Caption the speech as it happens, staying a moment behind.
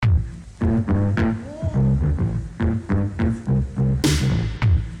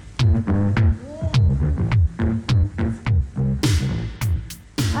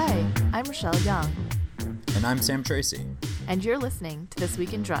Rochelle Young. And I'm Sam Tracy. And you're listening to This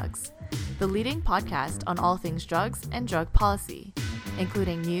Week in Drugs, the leading podcast on all things drugs and drug policy,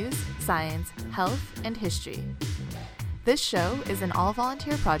 including news, science, health, and history. This show is an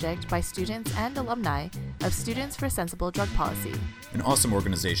all-volunteer project by students and alumni of Students for Sensible Drug Policy, An awesome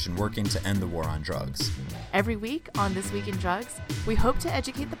organization working to end the war on drugs. Every week on This Week in Drugs, we hope to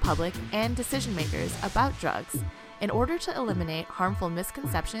educate the public and decision makers about drugs in order to eliminate harmful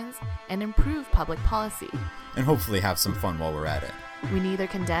misconceptions and improve public policy. And hopefully have some fun while we're at it. We neither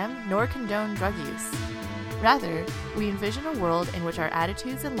condemn nor condone drug use. Rather, we envision a world in which our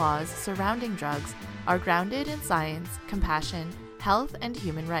attitudes and laws surrounding drugs are grounded in science, compassion, health, and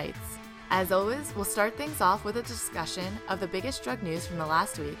human rights. As always, we'll start things off with a discussion of the biggest drug news from the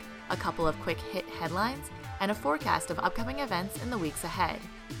last week, a couple of quick hit headlines, and a forecast of upcoming events in the weeks ahead.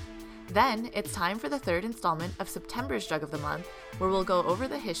 Then, it's time for the third installment of September's Drug of the Month, where we'll go over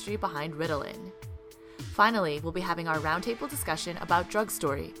the history behind Ritalin. Finally, we'll be having our roundtable discussion about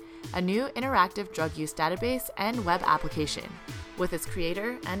DrugStory, a new interactive drug use database and web application, with its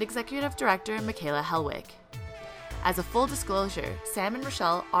creator and executive director, Mikayla Hellwich. As a full disclosure, Sam and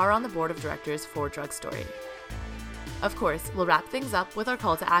Rochelle are on the board of directors for DrugStory. Of course, we'll wrap things up with our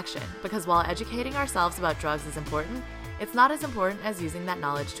call to action, because while educating ourselves about drugs is important, it's not as important as using that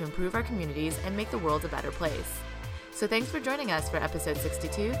knowledge to improve our communities and make the world a better place. So thanks for joining us for episode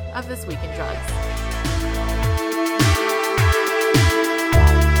 62 of This Week in Drugs.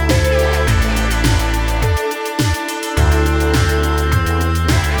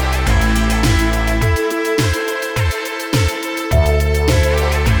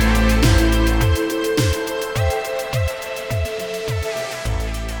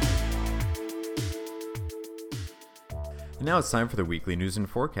 Now it's time for the weekly news and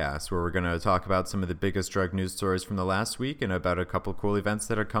forecast, where we're going to talk about some of the biggest drug news stories from the last week and about a couple cool events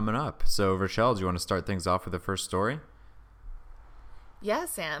that are coming up. So, Rochelle, do you want to start things off with the first story? Yeah,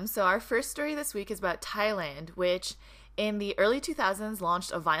 Sam. So our first story this week is about Thailand, which in the early 2000s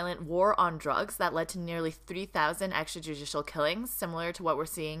launched a violent war on drugs that led to nearly 3,000 extrajudicial killings, similar to what we're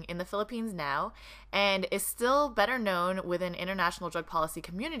seeing in the Philippines now, and is still better known within international drug policy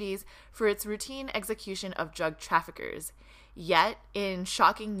communities for its routine execution of drug traffickers. Yet, in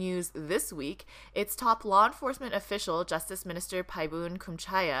shocking news this week, its top law enforcement official, Justice Minister Paibun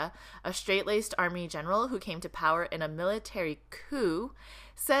Kumchaya, a straight-laced army general who came to power in a military coup,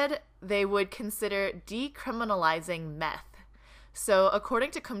 said they would consider decriminalizing meth. So,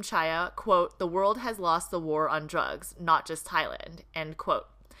 according to Kumchaya, quote, "The world has lost the war on drugs, not just Thailand," end quote.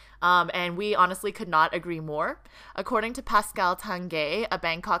 And we honestly could not agree more. According to Pascal Tanguay, a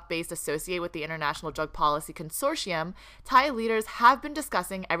Bangkok-based associate with the International Drug Policy Consortium, Thai leaders have been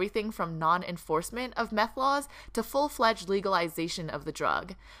discussing everything from non-enforcement of meth laws to full-fledged legalization of the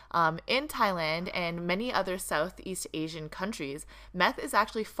drug. In Thailand and many other Southeast Asian countries, meth is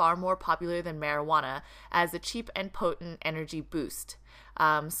actually far more popular than marijuana as a cheap and potent energy boost.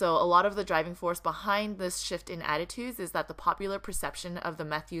 So a lot of the driving force behind this shift in attitudes is that the popular perception of the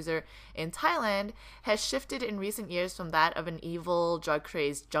meth user in Thailand has shifted in recent years from that of an evil,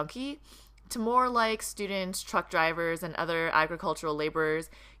 drug-crazed junkie to more like students, truck drivers, and other agricultural laborers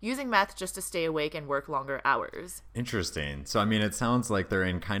using meth just to stay awake and work longer hours. Interesting. So, I mean, it sounds like they're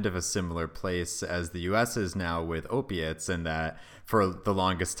in kind of a similar place as the U.S. is now with opiates, and that for the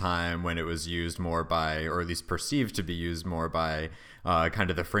longest time when it was used more by, or at least perceived to be used more by, kind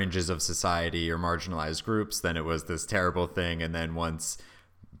of the fringes of society or marginalized groups, then it was this terrible thing. And then once,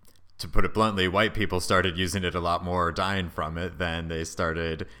 to put it bluntly, white people started using it a lot more, dying from it, then they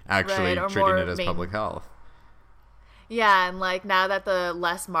started actually treating it as public health. Yeah, and like now that the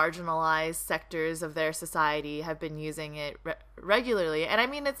less marginalized sectors of their society have been using it regularly, and I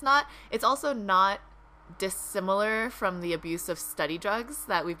mean it's also not dissimilar from the abuse of study drugs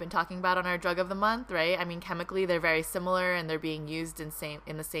that we've been talking about on our Drug of the Month, right? I mean, chemically they're very similar and they're being used in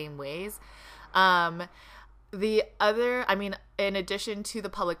the same ways. The other, I mean, in addition to the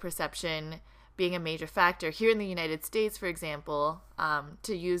public perception being a major factor here in the United States, for example,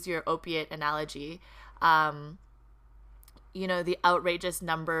 to use your opiate analogy, the outrageous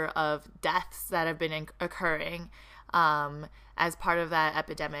number of deaths that have been occurring as part of that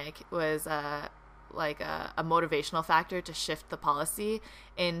epidemic was a motivational factor to shift the policy.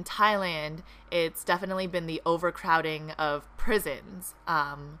 In Thailand, it's definitely been the overcrowding of prisons,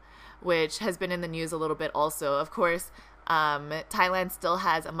 which has been in the news a little bit also. Of course, Thailand still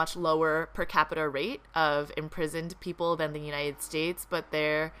has a much lower per capita rate of imprisoned people than the United States, but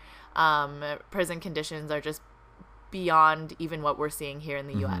their prison conditions are just beyond even what we're seeing here in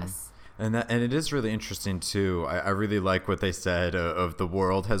the U.S. And it is really interesting too. I really like what they said of the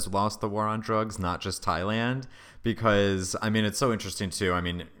world has lost the war on drugs, not just Thailand, because I mean it's so interesting too. I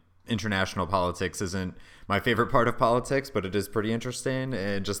mean, international politics isn't my favorite part of politics, but it is pretty interesting,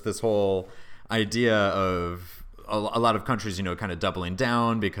 and just this whole idea of a lot of countries, you know, kind of doubling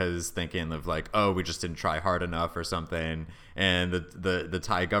down because thinking of like, oh, we just didn't try hard enough or something. And the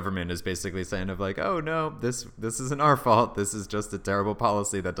Thai government is basically saying of like, oh, no, this isn't our fault. This is just a terrible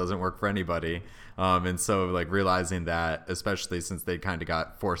policy that doesn't work for anybody. And so like realizing that, especially since they kind of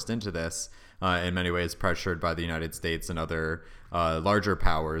got forced into this, in many ways pressured by the United States and other larger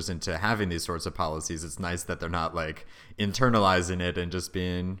powers into having these sorts of policies, it's nice that they're not like internalizing it and just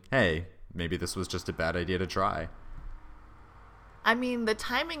being, hey, maybe this was just a bad idea to try. I mean, the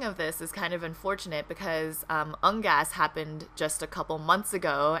timing of this is kind of unfortunate because UNGAS happened just a couple months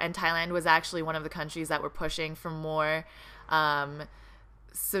ago, and Thailand was actually one of the countries that were pushing for more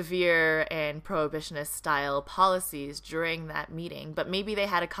severe and prohibitionist style policies during that meeting. But maybe they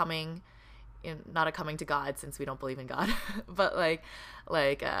had not a coming to God, since we don't believe in God, but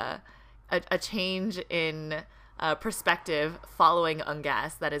a change in perspective following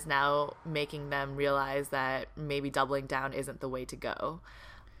UNGAS that is now making them realize that maybe doubling down isn't the way to go.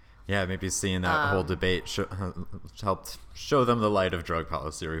 Yeah, maybe seeing that whole debate helped show them the light of drug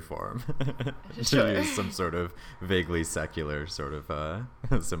policy reform. Sure. To use some sort of vaguely secular sort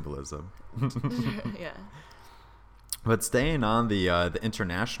of symbolism. Yeah. But staying on the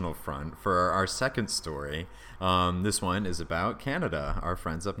international front, for our second story, this one is about Canada, our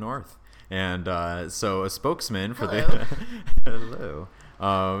friends up north. And so a spokesman for Hello.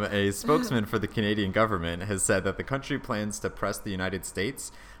 A spokesman for the Canadian government has said that the country plans to press the United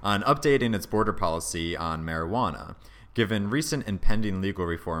States on updating its border policy on marijuana, given recent and pending legal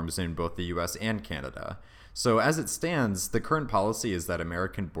reforms in both the U.S. and Canada. So as it stands, the current policy is that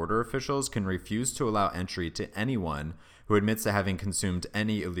American border officials can refuse to allow entry to anyone who admits to having consumed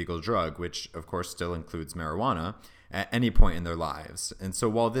any illegal drug, which of course still includes marijuana, at any point in their lives. And so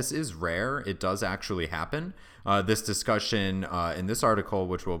while this is rare, it does actually happen. This discussion in this article,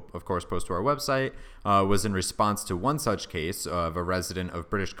 which we'll of course post to our website, was in response to one such case of a resident of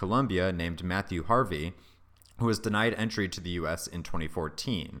British Columbia named Matthew Harvey, who was denied entry to the U.S. in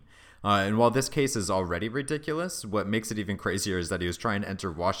 2014. And while this case is already ridiculous, what makes it even crazier is that he was trying to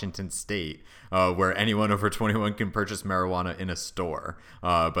enter Washington State, where anyone over 21 can purchase marijuana in a store.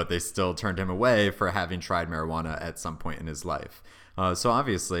 But they still turned him away for having tried marijuana at some point in his life. So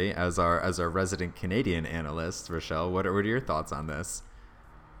obviously, as our resident Canadian analyst, Rochelle, what are your thoughts on this?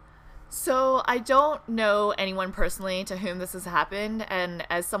 So I don't know anyone personally to whom this has happened, and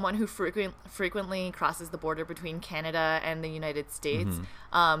as someone who frequently crosses the border between Canada and the United States,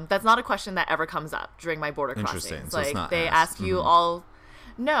 that's not a question that ever comes up during my border crossings. So like it's not they asked. ask you all.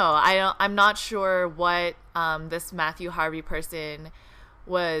 No, I don't. I'm not sure what this Matthew Harvey person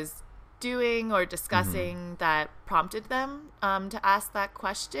was doing or discussing that prompted them to ask that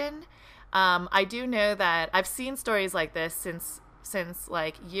question. I do know that I've seen stories like this since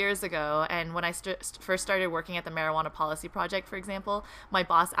like years ago, and when I first started working at the Marijuana Policy Project, for example, my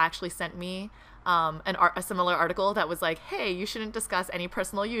boss actually sent me a similar article that was like, hey, you shouldn't discuss any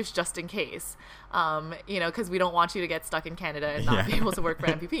personal use just in case, because we don't want you to get stuck in Canada and not be able to work for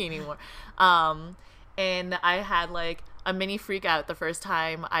MPP anymore. And I had like a mini freak out the first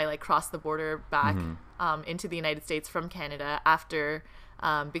time I like crossed the border back into the United States from Canada after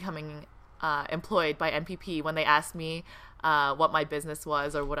becoming employed by MPP, when they asked me what my business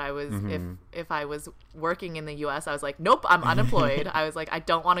was or what I was, if I was working in the U.S. I was like, nope, I'm unemployed. I was like, I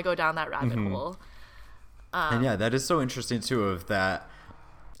don't want to go down that rabbit hole. And yeah, that is so interesting too, of that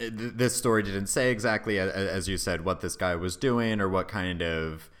this story didn't say exactly, as you said, what this guy was doing or what kind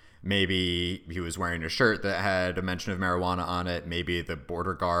of, maybe he was wearing a shirt that had a mention of marijuana on it. Maybe the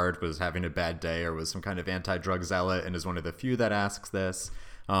border guard was having a bad day or was some kind of anti-drug zealot and is one of the few that asks this.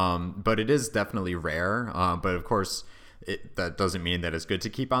 But it is definitely rare. But of course, that doesn't mean that it's good to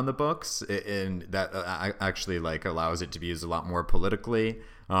keep on the books, and that actually like allows it to be used a lot more politically.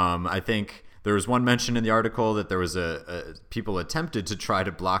 I think there was one mention in the article that there was people attempted to try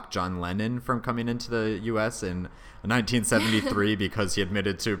to block John Lennon from coming into the U.S. in 1973 because he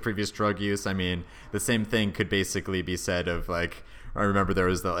admitted to previous drug use. I mean, the same thing could basically be said of like, I remember there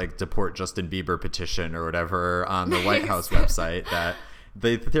was the like deport Justin Bieber petition or whatever on the White House website that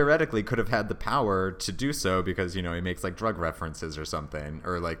they theoretically could have had the power to do so because, he makes like drug references or something,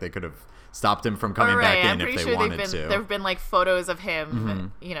 or like they could have stopped him from coming back in if they wanted to. There have been like photos of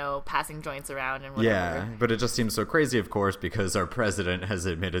him, passing joints around and whatever. Yeah, but it just seems so crazy, of course, because our president has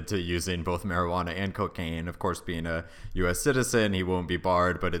admitted to using both marijuana and cocaine. Of course, being a U.S. citizen, he won't be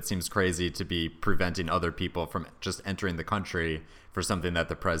barred, but it seems crazy to be preventing other people from just entering the country for something that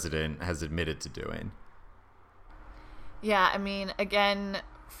the president has admitted to doing. Yeah, I mean, again,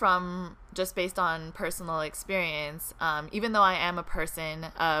 from just based on personal experience, even though I am a person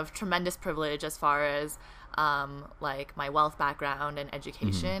of tremendous privilege as far as like my wealth background and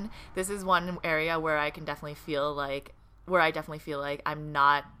education, this is one area where I definitely feel like I'm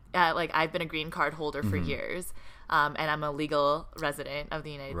not like I've been a green card holder for years, and I'm a legal resident of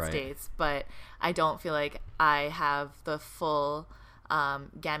the United States, but I don't feel like I have the full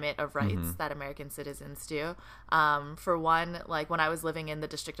gamut of rights that American citizens do. For one, like when I was living in the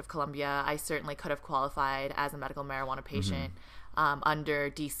District of Columbia, I certainly could have qualified as a medical marijuana patient under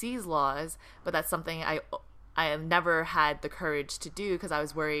DC's laws, but that's something I have never had the courage to do because I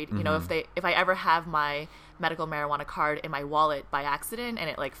was worried, if I ever have my medical marijuana card in my wallet by accident and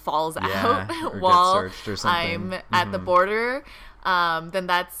it like falls out while I'm at the border, then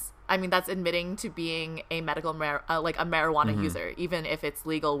that's admitting to being a medical marijuana user, even if it's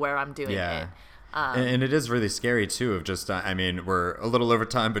legal where I'm doing it. And it is really scary too of just, we're a little over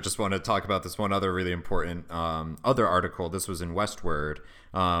time, but just want to talk about this one other really important other article. This was in Westword.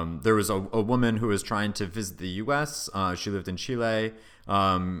 There was a woman who was trying to visit the U.S. She lived in Chile.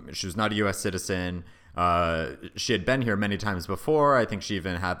 She was not a U.S. citizen. She had been here many times before. I think she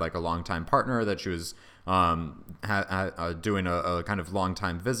even had like a longtime partner that she was doing a kind of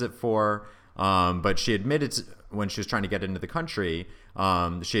long-time visit for. But she admitted when she was trying to get into the country,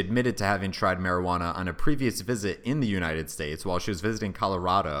 she admitted to having tried marijuana on a previous visit in the United States while she was visiting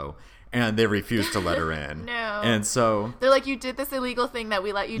Colorado, and they refused to let her in. No. And so they're like, you did this illegal thing that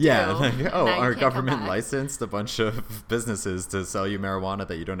we let you do. Yeah, like, our government licensed a bunch of businesses to sell you marijuana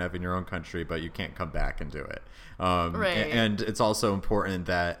that you don't have in your own country, but you can't come back and do it. And it's also important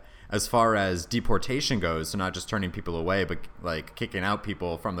that as far as deportation goes, so not just turning people away, but like kicking out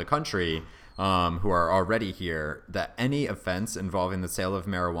people from the country who are already here, that any offense involving the sale of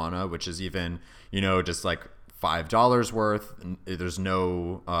marijuana, which is even, just like $5 worth, there's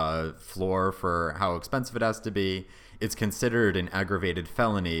no floor for how expensive it has to be, it's considered an aggravated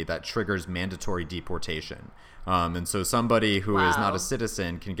felony that triggers mandatory deportation. And so somebody who is not a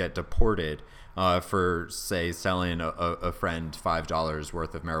citizen can get deported for, say, selling a friend $5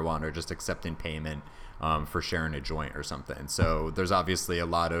 worth of marijuana or just accepting payment for sharing a joint or something. So there's obviously a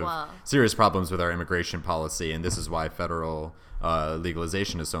lot of serious problems with our immigration policy, and this is why federal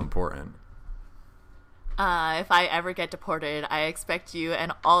legalization is so important. If I ever get deported, I expect you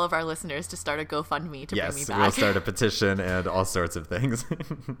and all of our listeners to start a GoFundMe to bring me back. Yes, we'll start a petition and all sorts of things.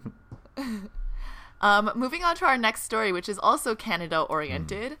 Moving on to our next story, which is also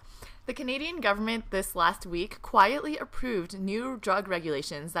Canada-oriented. The Canadian government this last week quietly approved new drug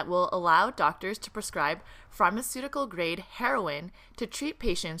regulations that will allow doctors to prescribe pharmaceutical-grade heroin to treat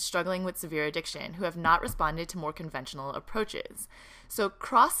patients struggling with severe addiction who have not responded to more conventional approaches. So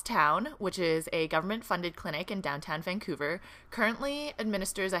Crosstown, which is a government-funded clinic in downtown Vancouver, currently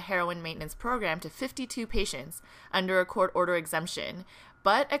administers a heroin maintenance program to 52 patients under a court order exemption,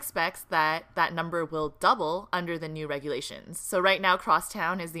 but expects that that number will double under the new regulations. So right now,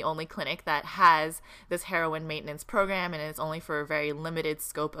 Crosstown is the only clinic that has this heroin maintenance program, and it's only for a very limited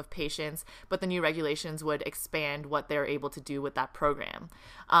scope of patients, but the new regulations would expand what they're able to do with that program.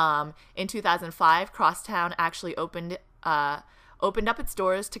 In 2005, Crosstown actually opened up its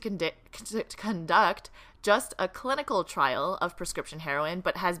doors to conduct just a clinical trial of prescription heroin,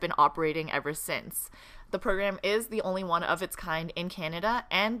 but has been operating ever since. The program is the only one of its kind in Canada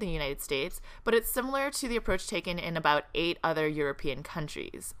and the United States, but it's similar to the approach taken in about 8 other European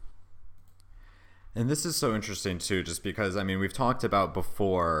countries. And this is so interesting, too, just because, we've talked about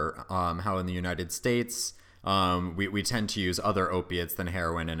before how in the United States, we tend to use other opiates than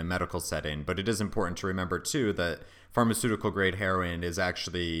heroin in a medical setting. But it is important to remember, too, that pharmaceutical-grade heroin is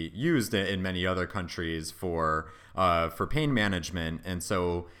actually used in many other countries for pain management. And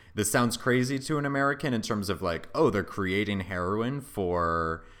so this sounds crazy to an American in terms of like, oh, they're creating heroin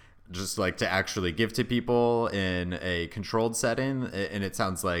for just like to actually give to people in a controlled setting. And it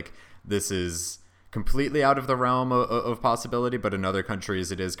sounds like this is completely out of the realm of possibility, but in other countries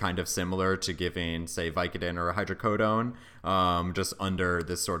it is kind of similar to giving, say, Vicodin or hydrocodone, just under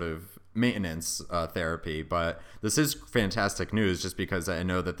this sort of maintenance therapy. But this is fantastic news, just because I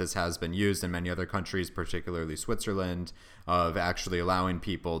know that this has been used in many other countries, particularly Switzerland, of actually allowing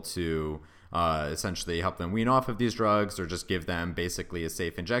people to essentially help them wean off of these drugs, or just give them basically a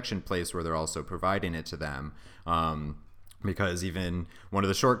safe injection place where they're also providing it to them. Because even one of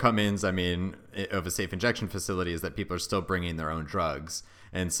the shortcomings, of a safe injection facility is that people are still bringing their own drugs.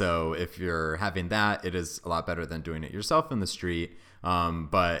 And so if you're having that, it is a lot better than doing it yourself in the street.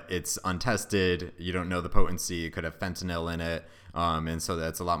 But it's untested. You don't know the potency. It could have fentanyl in it. And so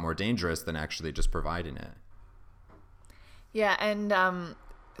that's a lot more dangerous than actually just providing it. Yeah, and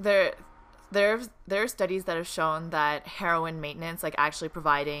there are studies that have shown that heroin maintenance, like actually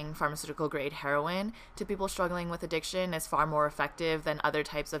providing pharmaceutical grade heroin to people struggling with addiction, is far more effective than other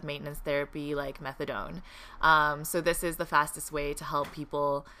types of maintenance therapy like methadone. So this is the fastest way to help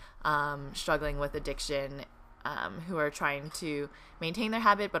people struggling with addiction, who are trying to maintain their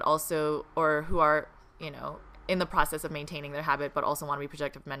habit, but also, or who are, in the process of maintaining their habit, but also want to be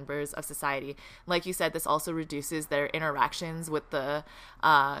productive members of society. Like you said, this also reduces their interactions with the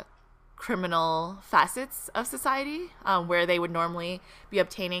criminal facets of society, where they would normally be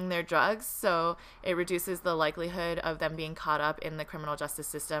obtaining their drugs. So it reduces the likelihood of them being caught up in the criminal justice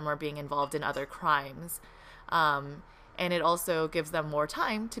system or being involved in other crimes. And it also gives them more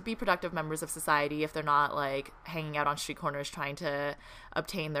time to be productive members of society if they're not like hanging out on street corners trying to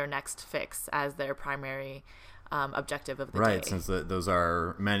obtain their next fix as their primary objective of the day. Right, since those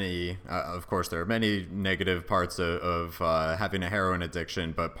are many, of course, there are many negative parts of having a heroin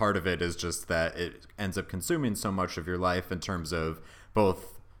addiction, but part of it is just that it ends up consuming so much of your life in terms of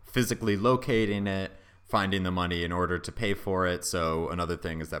both physically locating it, finding the money in order to pay for it. So another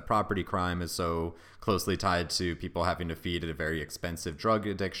thing is that property crime is so closely tied to people having to feed a very expensive drug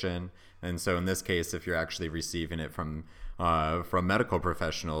addiction. And so in this case, if you're actually receiving it from medical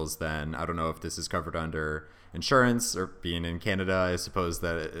professionals, then I don't know if this is covered under insurance, or being in Canada, I suppose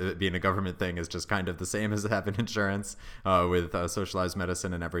that it being a government thing is just kind of the same as having insurance with socialized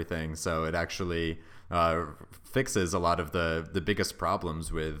medicine and everything. So it actually fixes a lot of the biggest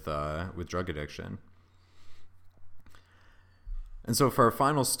problems with drug addiction. And so for our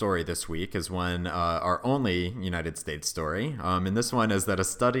final story this week is our only United States story. And this one is that a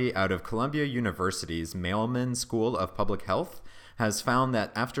study out of Columbia University's Mailman School of Public Health has found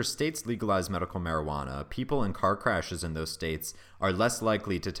that after states legalize medical marijuana, people in car crashes in those states are less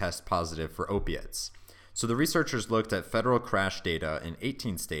likely to test positive for opiates. So the researchers looked at federal crash data in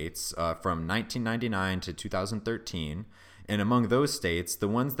 18 states from 1999 to 2013. And among those states, the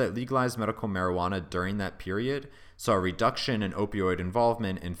ones that legalized medical marijuana during that period saw a reduction in opioid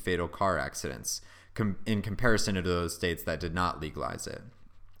involvement in fatal car accidents in comparison to those states that did not legalize it.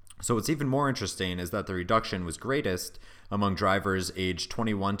 So what's even more interesting is that the reduction was greatest among drivers aged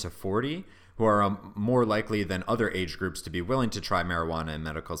 21 to 40, who are more likely than other age groups to be willing to try marijuana in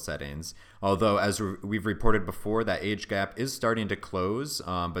medical settings. Although, as we've reported before, that age gap is starting to close.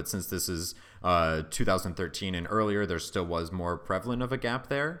 But since this is 2013 and earlier, there still was more prevalent of a gap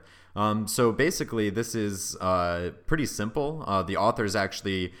there. So basically, this is pretty simple. The authors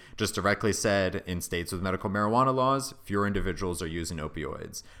actually just directly said in states with medical marijuana laws, fewer individuals are using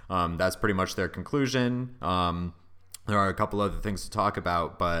opioids. That's pretty much their conclusion. There are a couple other things to talk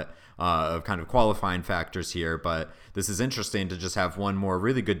about, but of kind of qualifying factors here. But this is interesting to just have one more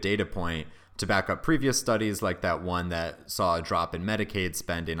really good data point to back up previous studies, like that one that saw a drop in Medicaid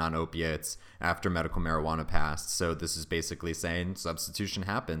spending on opiates after medical marijuana passed. So this is basically saying substitution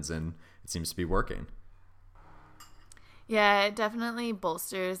happens, and it seems to be working. Yeah, it definitely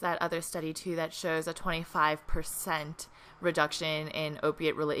bolsters that other study too that shows a 25% reduction in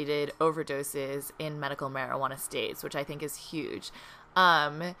opiate-related overdoses in medical marijuana states, which I think is huge.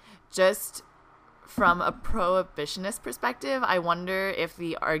 Just from a prohibitionist perspective, I wonder if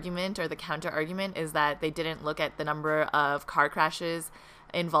the argument or the counter-argument is that they didn't look at the number of car crashes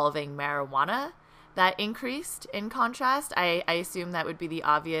involving marijuana that increased in contrast. I assume that would be the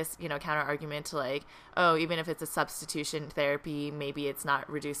obvious, counter-argument to like, oh, even if it's a substitution therapy, maybe it's not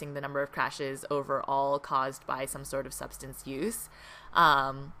reducing the number of crashes overall caused by some sort of substance use.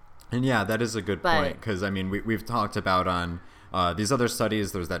 And yeah, that is a good point, because we've talked about on these other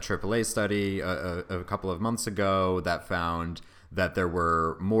studies. There was that AAA study a couple of months ago that found that there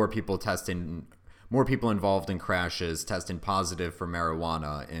were more people involved in crashes testing positive for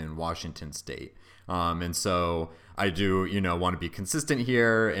marijuana in Washington state. And so I do, want to be consistent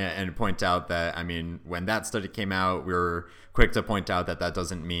here and point out that, when that study came out, we were quick to point out that that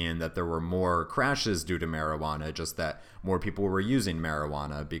doesn't mean that there were more crashes due to marijuana, just that more people were using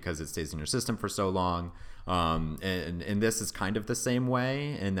marijuana because it stays in your system for so long. And this is kind of the same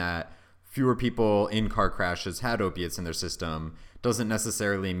way in that fewer people in car crashes had opiates in their system doesn't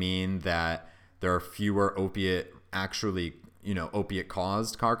necessarily mean that there are fewer opiate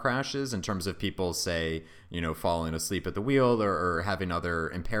caused car crashes in terms of people, say, falling asleep at the wheel or having other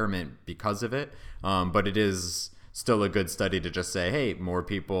impairment because of it. But it is still a good study to just say, hey, fewer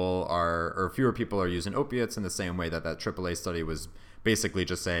people are using opiates, in the same way that AAA study was basically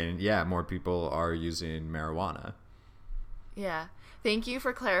just saying, yeah, more people are using marijuana. Yeah. Thank you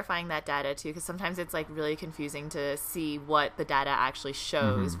for clarifying that data too, because sometimes it's like really confusing to see what the data actually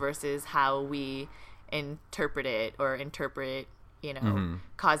shows versus how we interpret it or interpret,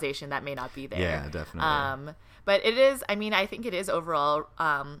 causation that may not be there. Yeah, definitely. But it is, I think it is overall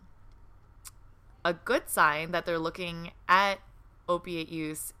a good sign that they're looking at opiate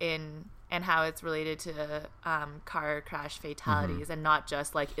use and how it's related to car crash fatalities and not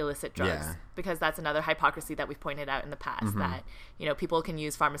just like illicit drugs, because that's another hypocrisy that we've pointed out in the past, that people can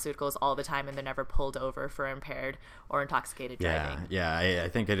use pharmaceuticals all the time and they're never pulled over for impaired or intoxicated driving. I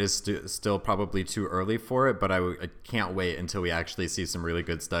think it is still probably too early for it, but I can't wait until we actually see some really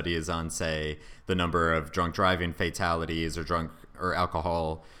good studies on, say, the number of drunk driving fatalities or drunk or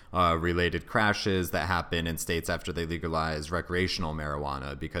alcohol related crashes that happen in states after they legalize recreational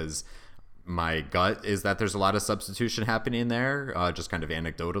marijuana, because my gut is that there's a lot of substitution happening there, just kind of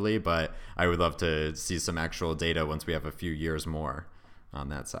anecdotally, but I would love to see some actual data once we have a few years more on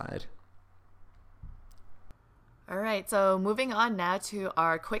that side. All right, so moving on now to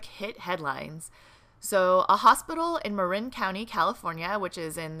our quick hit headlines. So a hospital in Marin County, California, which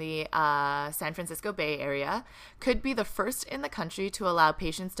is in the San Francisco Bay Area, could be the first in the country to allow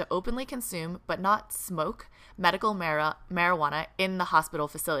patients to openly consume but not smoke medical marijuana in the hospital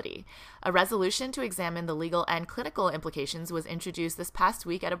facility. A resolution to examine the legal and clinical implications was introduced this past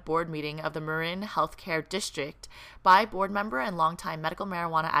week at a board meeting of the Marin Healthcare District by board member and longtime medical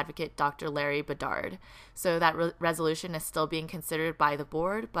marijuana advocate Dr. Larry Bedard. So that resolution is still being considered by the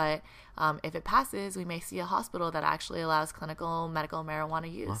board, but if it passes, we may see a hospital that actually allows clinical medical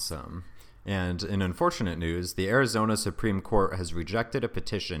marijuana use. Awesome. And in unfortunate news, the Arizona Supreme Court has rejected a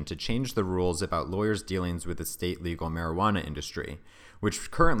petition to change the rules about lawyers' dealings with the state legal marijuana industry, which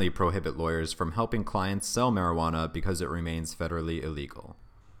currently prohibit lawyers from helping clients sell marijuana because it remains federally illegal.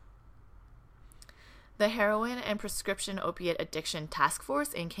 The Heroin and Prescription Opiate Addiction Task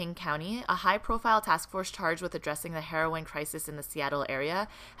Force in King County, a high-profile task force charged with addressing the heroin crisis in the Seattle area,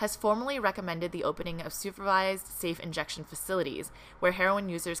 has formally recommended the opening of supervised safe injection facilities where heroin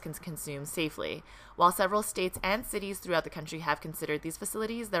users can consume safely. While several states and cities throughout the country have considered these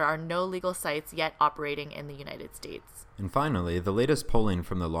facilities, there are no legal sites yet operating in the United States. And finally, the latest polling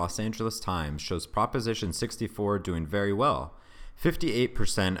from the Los Angeles Times shows Proposition 64 doing very well.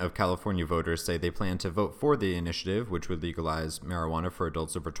 58% of California voters say they plan to vote for the initiative, which would legalize marijuana for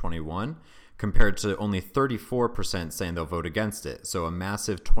adults over 21, compared to only 34% saying they'll vote against it. So a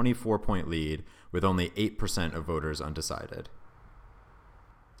massive 24-point lead, with only 8% of voters undecided.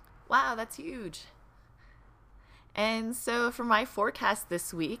 Wow, that's huge. And so for my forecast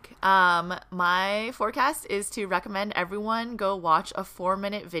this week, my forecast is to recommend everyone go watch a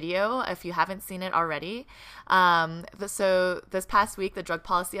 4-minute video if you haven't seen it already. So this past week, the Drug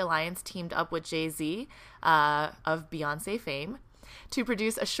Policy Alliance teamed up with Jay-Z of Beyonce fame to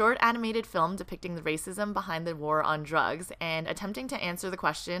produce a short animated film depicting the racism behind the war on drugs and attempting to answer the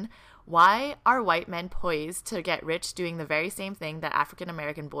question, why are white men poised to get rich doing the very same thing that African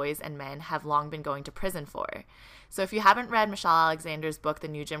American boys and men have long been going to prison for? So if you haven't read Michelle Alexander's book, The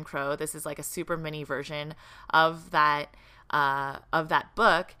New Jim Crow, this is like a super mini version of that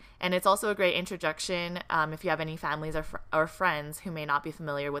book. And it's also a great introduction if you have any families or friends who may not be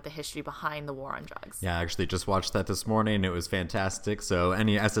familiar with the history behind the war on drugs. Yeah, I actually just watched that this morning. It was fantastic. So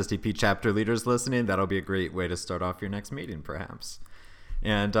any SSDP chapter leaders listening, that'll be a great way to start off your next meeting, perhaps.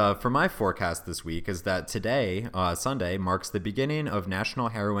 And for my forecast this week is that today, Sunday, marks the beginning of National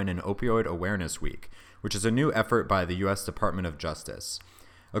Heroin and Opioid Awareness Week, which is a new effort by the U.S. Department of Justice.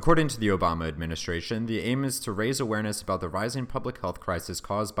 According to the Obama administration, the aim is to raise awareness about the rising public health crisis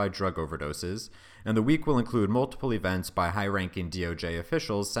caused by drug overdoses, and the week will include multiple events by high-ranking DOJ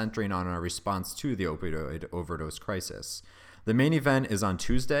officials centering on our response to the opioid overdose crisis. The main event is on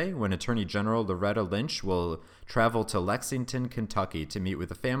Tuesday, when Attorney General Loretta Lynch will travel to Lexington, Kentucky to meet with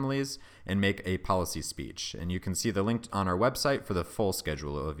the families and make a policy speech. And you can see the link on our website for the full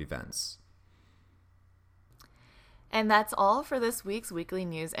schedule of events. And that's all for this week's weekly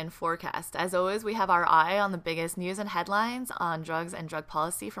news and forecast. As always, we have our eye on the biggest news and headlines on drugs and drug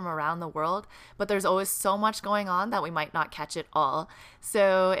policy from around the world, but there's always so much going on that we might not catch it all.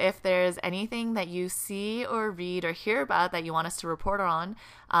 So if there's anything that you see or read or hear about that you want us to report on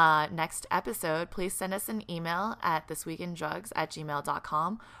next episode, please send us an email at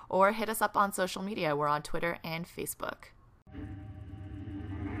thisweekindrugs@gmail.com or hit us up on social media. We're on Twitter and Facebook.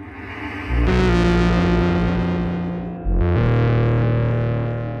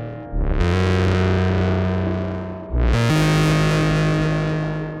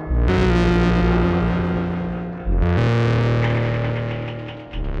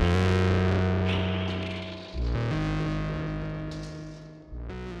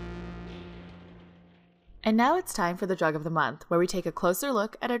 And now it's time for the Drug of the Month, where we take a closer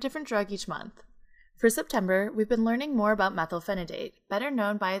look at a different drug each month. For September, we've been learning more about methylphenidate, better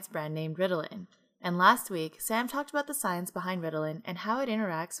known by its brand name Ritalin. And last week, Sam talked about the science behind Ritalin and how it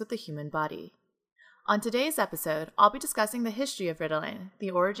interacts with the human body. On today's episode, I'll be discussing the history of Ritalin,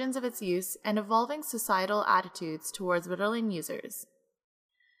 the origins of its use, and evolving societal attitudes towards Ritalin users.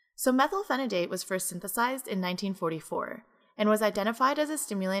 So methylphenidate was first synthesized in 1944 and was identified as a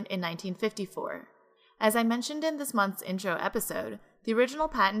stimulant in 1954. As I mentioned in this month's intro episode, the original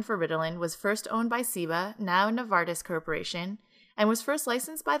patent for Ritalin was first owned by Ciba, now Novartis Corporation, and was first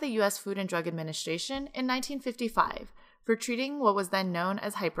licensed by the U.S. Food and Drug Administration in 1955 for treating what was then known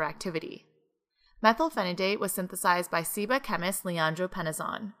as hyperactivity. Methylphenidate was synthesized by Ciba chemist Leandro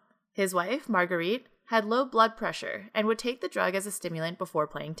Penazon. His wife, Marguerite, had low blood pressure and would take the drug as a stimulant before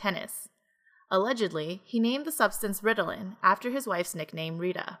playing tennis. Allegedly, he named the substance Ritalin after his wife's nickname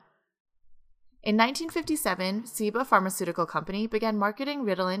Rita. In 1957, Ciba Pharmaceutical Company began marketing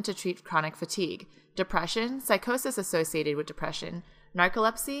Ritalin to treat chronic fatigue, depression, psychosis associated with depression,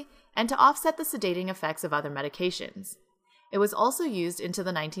 narcolepsy, and to offset the sedating effects of other medications. It was also used into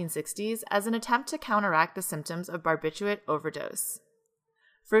the 1960s as an attempt to counteract the symptoms of barbiturate overdose.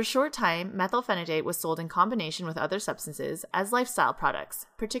 For a short time, methylphenidate was sold in combination with other substances as lifestyle products,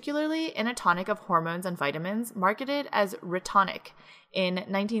 particularly in a tonic of hormones and vitamins marketed as Ritonic in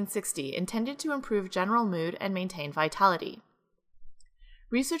 1960, intended to improve general mood and maintain vitality.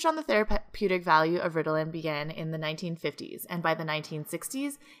 Research on the therapeutic value of Ritalin began in the 1950s, and by the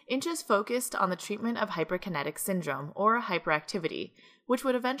 1960s, interest focused on the treatment of hyperkinetic syndrome, or hyperactivity, which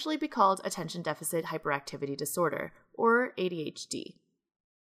would eventually be called attention deficit hyperactivity disorder, or ADHD.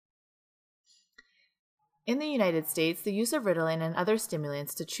 In the United States, the use of Ritalin and other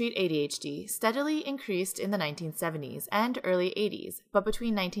stimulants to treat ADHD steadily increased in the 1970s and early 80s, but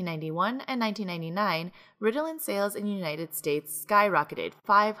between 1991 and 1999, Ritalin sales in the United States skyrocketed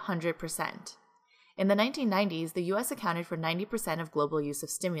 500%. In the 1990s, the U.S. accounted for 90% of global use of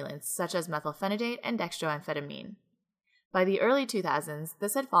stimulants, such as methylphenidate and dextroamphetamine. By the early 2000s,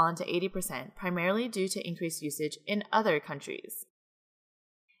 this had fallen to 80%, primarily due to increased usage in other countries.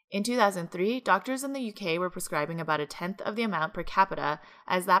 In 2003, doctors in the UK were prescribing about a tenth of the amount per capita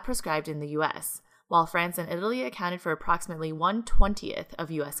as that prescribed in the US, while France and Italy accounted for approximately 1/20th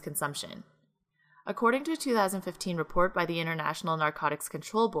of US consumption. According to a 2015 report by the International Narcotics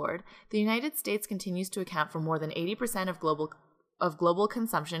Control Board, the United States continues to account for more than 80% of global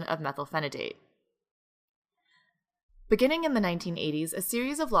consumption of methylphenidate. Beginning in the 1980s, a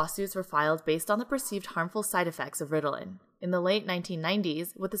series of lawsuits were filed based on the perceived harmful side effects of Ritalin. In the late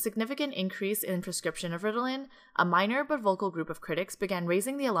 1990s, with a significant increase in prescription of Ritalin, a minor but vocal group of critics began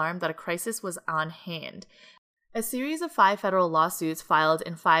raising the alarm that a crisis was on hand. A series of 5 federal lawsuits filed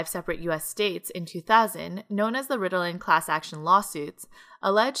in 5 separate U.S. states in 2000, known as the Ritalin class action lawsuits,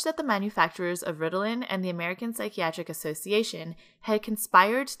 alleged that the manufacturers of Ritalin and the American Psychiatric Association had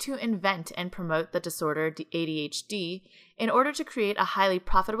conspired to invent and promote the disorder ADHD in order to create a highly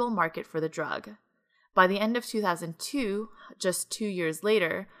profitable market for the drug. By the end of 2002, just 2 years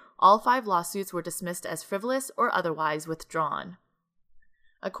later, all 5 lawsuits were dismissed as frivolous or otherwise withdrawn.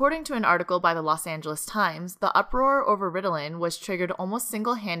 According to an article by the Los Angeles Times, the uproar over Ritalin was triggered almost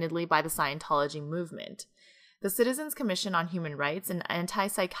single-handedly by the Scientology movement. The Citizens Commission on Human Rights, an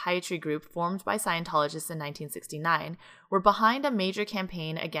anti-psychiatry group formed by Scientologists in 1969, were behind a major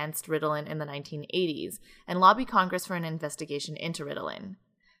campaign against Ritalin in the 1980s and lobbied Congress for an investigation into Ritalin.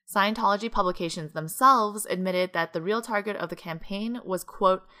 Scientology publications themselves admitted that the real target of the campaign was,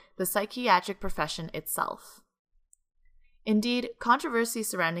 quote, the psychiatric profession itself. Indeed, controversy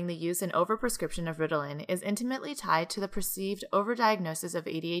surrounding the use and overprescription of Ritalin is intimately tied to the perceived overdiagnosis of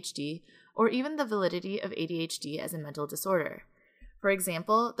ADHD or even the validity of ADHD as a mental disorder. For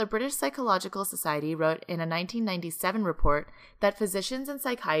example, the British Psychological Society wrote in a 1997 report that physicians and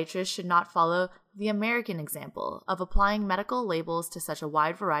psychiatrists should not follow the American example of applying medical labels to such a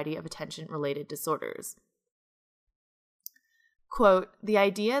wide variety of attention-related disorders. Quote, "The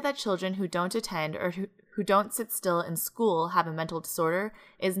idea that children who don't attend or who don't sit still in school have a mental disorder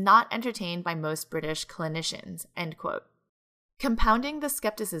is not entertained by most British clinicians," end quote. Compounding the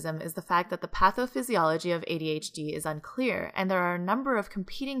skepticism is the fact that the pathophysiology of ADHD is unclear, and there are a number of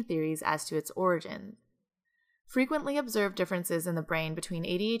competing theories as to its origin. Frequently observed differences in the brain between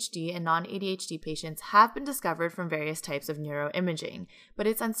ADHD and non-ADHD patients have been discovered from various types of neuroimaging, but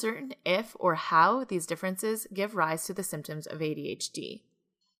it's uncertain if or how these differences give rise to the symptoms of ADHD.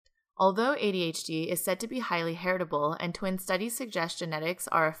 Although ADHD is said to be highly heritable, and twin studies suggest genetics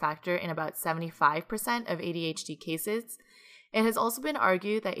are a factor in about 75% of ADHD cases, it has also been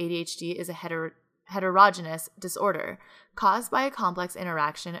argued that ADHD is a heterogeneous disorder caused by a complex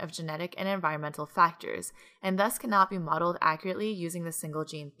interaction of genetic and environmental factors, and thus cannot be modeled accurately using the single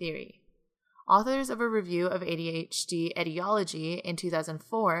gene theory. Authors of a review of ADHD etiology in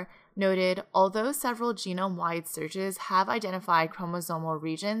 2004 noted, although several genome-wide searches have identified chromosomal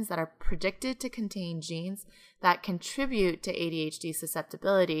regions that are predicted to contain genes that contribute to ADHD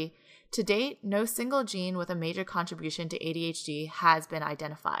susceptibility, to date, no single gene with a major contribution to ADHD has been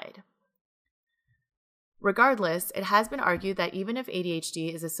identified. Regardless, it has been argued that even if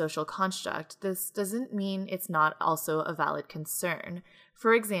ADHD is a social construct, this doesn't mean it's not also a valid concern.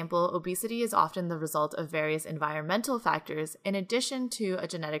 For example, obesity is often the result of various environmental factors in addition to a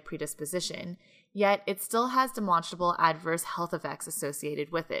genetic predisposition, yet it still has demonstrable adverse health effects associated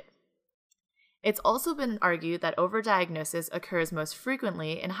with it. It's also been argued that overdiagnosis occurs most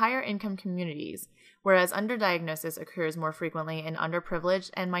frequently in higher income communities, whereas underdiagnosis occurs more frequently in underprivileged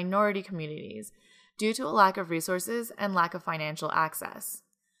and minority communities, due to a lack of resources and lack of financial access.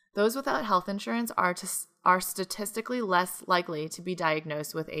 Those without health insurance are statistically less likely to be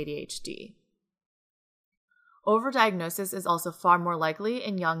diagnosed with ADHD. Overdiagnosis is also far more likely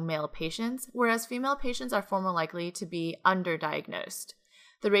in young male patients, whereas female patients are far more likely to be underdiagnosed.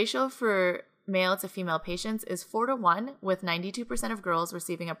 The ratio for male to female patients is 4-1, with 92% of girls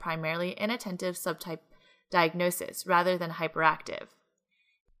receiving a primarily inattentive subtype diagnosis rather than hyperactive.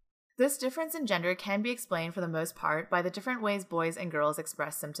 This difference in gender can be explained for the most part by the different ways boys and girls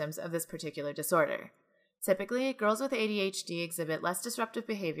express symptoms of this particular disorder. Typically, girls with ADHD exhibit less disruptive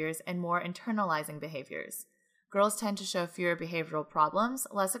behaviors and more internalizing behaviors. Girls tend to show fewer behavioral problems,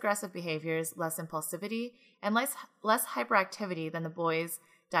 less aggressive behaviors, less impulsivity, and less hyperactivity than the boys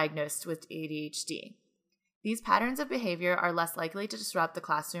diagnosed with ADHD. These patterns of behavior are less likely to disrupt the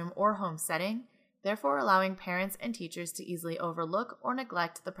classroom or home setting, therefore allowing parents and teachers to easily overlook or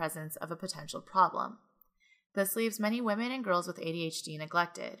neglect the presence of a potential problem. This leaves many women and girls with ADHD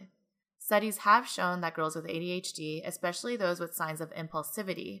neglected. Studies have shown that girls with ADHD, especially those with signs of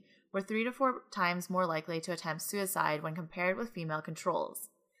impulsivity, were 3 to 4 times more likely to attempt suicide when compared with female controls.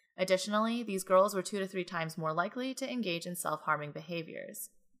 Additionally, these girls were 2 to 3 times more likely to engage in self-harming behaviors.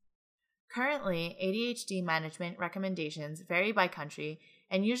 Currently, ADHD management recommendations vary by country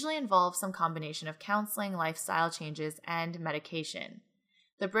and usually involve some combination of counseling, lifestyle changes, and medication.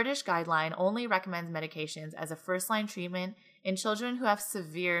 The British guideline only recommends medications as a first-line treatment in children who have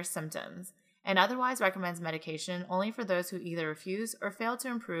severe symptoms, and otherwise recommends medication only for those who either refuse or fail to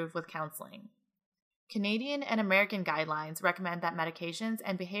improve with counseling. Canadian and American guidelines recommend that medications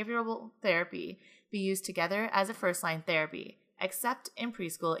and behavioral therapy be used together as a first-line therapy, except in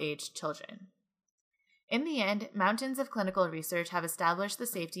preschool-aged children. In the end, mountains of clinical research have established the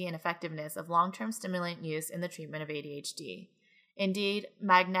safety and effectiveness of long-term stimulant use in the treatment of ADHD. Indeed,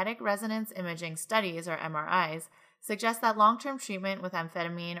 magnetic resonance imaging studies, or MRIs, suggest that long-term treatment with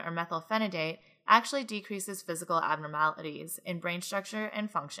amphetamine or methylphenidate actually decreases physical abnormalities in brain structure and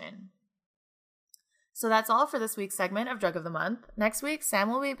function. So that's all for this week's segment of Drug of the Month. Next week,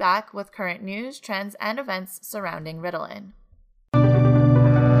 Sam will be back with current news, trends, and events surrounding Ritalin.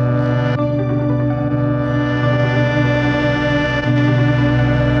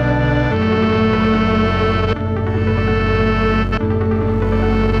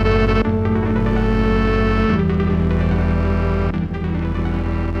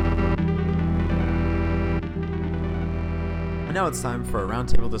 Now it's time for a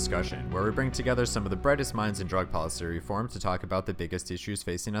roundtable discussion, where we bring together some of the brightest minds in drug policy reform to talk about the biggest issues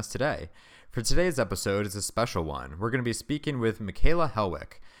facing us today. For today's episode, it's a special one. We're going to be speaking with Mikayla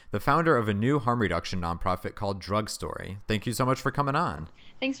Hellwich, the founder of a new harm reduction nonprofit called DrugStory. Thank you so much for coming on.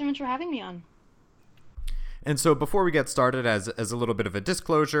 Thanks so much for having me on. And so before we get started, as a little bit of a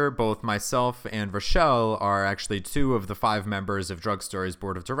disclosure, both myself and Rochelle are actually two of the 5 members of DrugStory's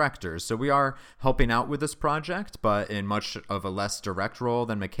board of directors. So we are helping out with this project, but in much of a less direct role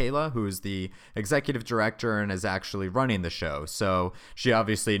than Mikayla, who's the executive director and is actually running the show. So she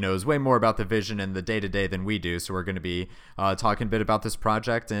obviously knows way more about the vision and the day-to-day than we do. So we're going to be talking a bit about this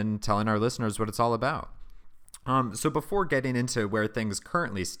project and telling our listeners what it's all about. So before getting into where things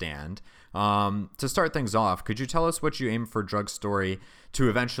currently stand, to start things off, could you tell us what you aim for DrugStory to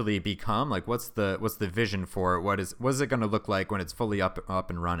eventually become? Like, what's the vision for it? What is it going to look like when it's fully up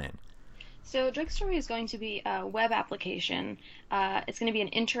and running? So DrugStory is going to be a web application. It's going to be an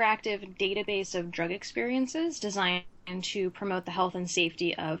interactive database of drug experiences designed to promote the health and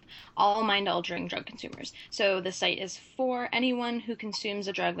safety of all mind-altering drug consumers. So the site is for anyone who consumes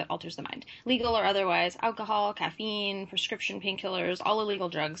a drug that alters the mind, legal or otherwise: alcohol, caffeine, prescription painkillers, all illegal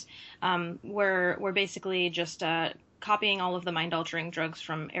drugs. We're basically just copying all of the mind-altering drugs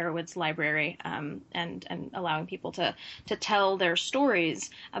from Arrowwood's library, and allowing people to tell their stories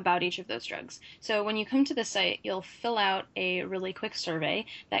about each of those drugs. So when you come to the site, you'll fill out a really quick survey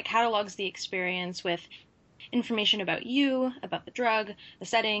that catalogs the experience with information about you, about the drug, the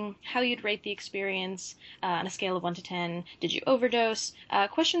setting, how you'd rate the experience on a scale of 1 to 10. Did you overdose?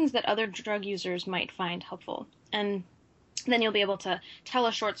 Questions that other drug users might find helpful. And then you'll be able to tell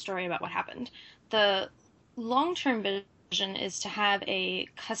a short story about what happened. The long-term vision is to have a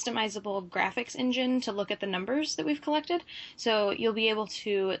customizable graphics engine to look at the numbers that we've collected. So you'll be able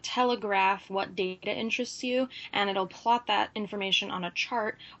to telegraph what data interests you, and it'll plot that information on a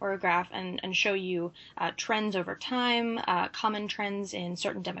chart or a graph and show you trends over time, common trends in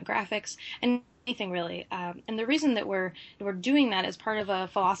certain demographics, and anything really. And the reason that we're doing that is part of a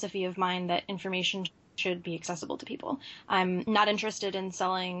philosophy of mine that information should be accessible to people. I'm not interested in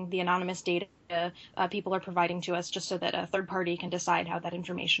selling the anonymous data people are providing to us just so that a third party can decide how that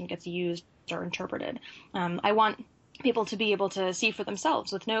information gets used or interpreted. I want people to be able to see for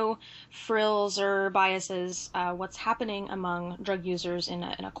themselves, with no frills or biases, what's happening among drug users in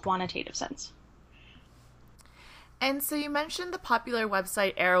a quantitative sense. And so you mentioned the popular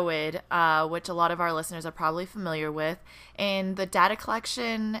website Arrowwood, which a lot of our listeners are probably familiar with, and the data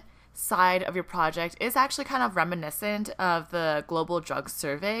collection side of your project is actually kind of reminiscent of the Global Drug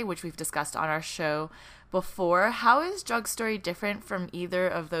Survey, which we've discussed on our show before. How is DrugStory different from either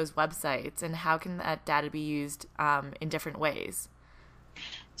of those websites, and how can that data be used in different ways?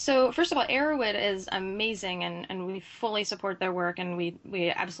 So first of all, Arrowwood is amazing, and we fully support their work, and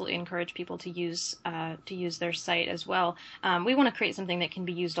we absolutely encourage people to use their site as well. We want to create something that can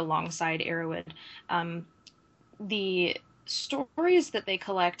be used alongside Arrowwood. The stories that they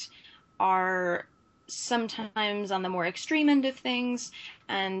collect are sometimes on the more extreme end of things,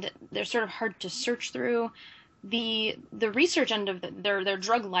 and they're sort of hard to search through. The research end of their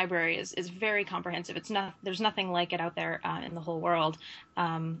drug library is very comprehensive. There's nothing like it out there in the whole world.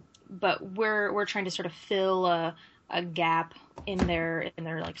 But we're trying to sort of fill a gap in their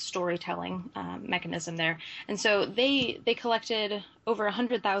like storytelling mechanism there. And so they collected over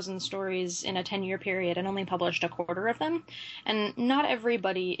 100,000 stories in a 10-year period and only published a quarter of them. And not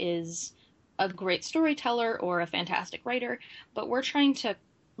everybody is a great storyteller or a fantastic writer, but we're trying to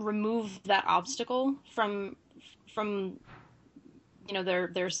remove that obstacle from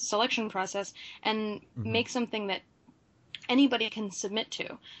their selection process and make something that anybody can submit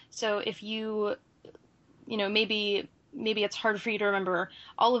to. So if maybe it's hard for you to remember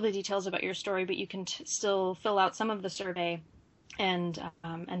all of the details about your story, but you can still fill out some of the survey and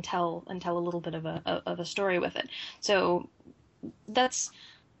tell a little bit of a story with it. So that's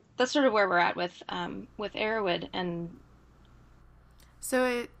sort of where we're at with Arrowwood. And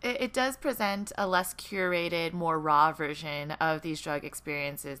so it does present a less curated, more raw version of these drug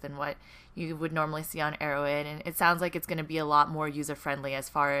experiences than what you would normally see on Arrowwood. And it sounds like it's going to be a lot more user-friendly as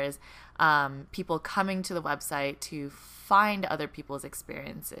far as people coming to the website to find other people's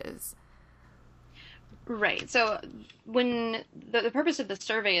experiences. Right. So when the purpose of the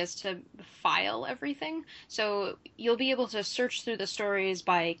survey is to file everything, so you'll be able to search through the stories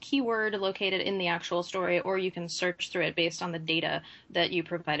by keyword located in the actual story, or you can search through it based on the data that you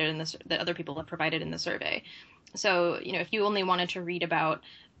provided that other people have provided in the survey. So, if you only wanted to read about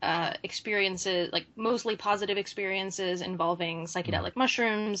experiences, like mostly positive experiences involving psychedelic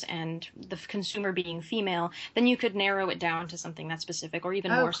mushrooms and the consumer being female, then you could narrow it down to something that's specific, or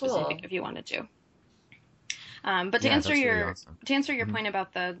even more specific if you wanted to. But to answer your point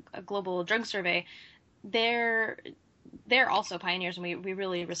about the Global Drug Survey, they're also pioneers, and we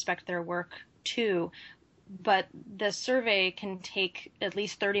really respect their work too. But the survey can take at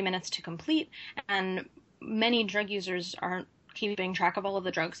least 30 minutes to complete, and many drug users aren't keeping track of all of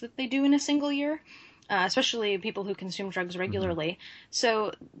the drugs that they do in a single year, especially people who consume drugs Mm-hmm. regularly.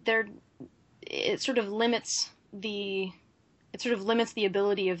 So there, it sort of limits the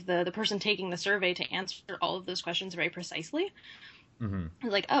ability of the person taking the survey to answer all of those questions very precisely. Mm-hmm.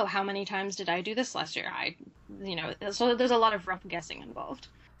 Like, oh, how many times did I do this last year? So there's a lot of rough guessing involved.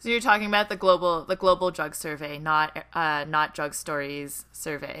 So you're talking about the global drug survey, not DrugStory's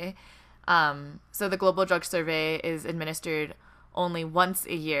survey. So the global drug survey is administered only once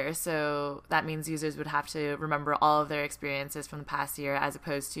a year, so that means users would have to remember all of their experiences from the past year, as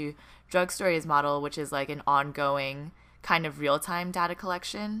opposed to DrugStory's model, which is like an ongoing kind of real-time data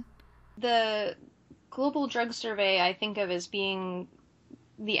collection. The global drug survey I think of as being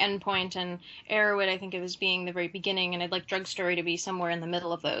the endpoint, and Arrowwood I think of as being the very beginning, and I'd like DrugStory to be somewhere in the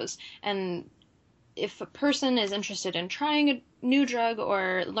middle of those. And if a person is interested in trying a new drug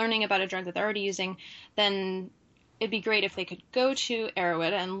or learning about a drug that they're already using, then it'd be great if they could go to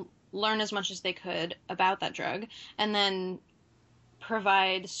Arrowwood and learn as much as they could about that drug, and then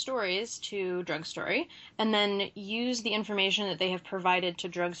provide stories to DrugStory, and then use the information that they have provided to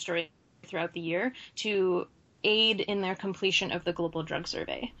DrugStory throughout the year to aid in their completion of the global drug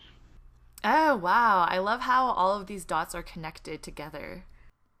survey. Oh, wow. I love how all of these dots are connected together.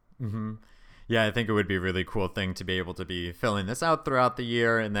 Mm-hmm. Yeah, I think it would be a really cool thing to be able to be filling this out throughout the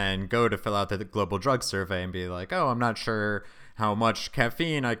year and then go to fill out the global drug survey and be like, oh, I'm not sure how much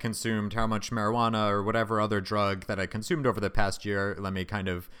caffeine I consumed, how much marijuana or whatever other drug that I consumed over the past year. Let me kind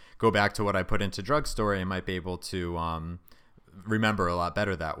of go back to what I put into DrugStory and might be able to remember a lot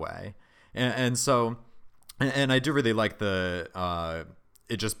better that way. And so, and I do really like the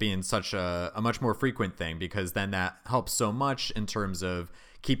it just being such a much more frequent thing, because then that helps so much in terms of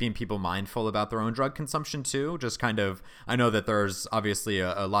keeping people mindful about their own drug consumption too. Just kind of, I know that there's obviously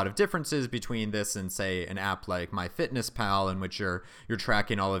a lot of differences between this and say an app like MyFitnessPal, in which you're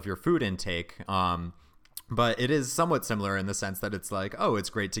tracking all of your food intake. But it is somewhat similar in the sense that it's like, oh, it's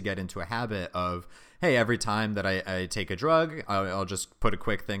great to get into a habit of, hey, every time that I take a drug, I'll just put a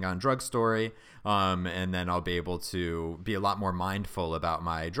quick thing on DrugStory, and then I'll be able to be a lot more mindful about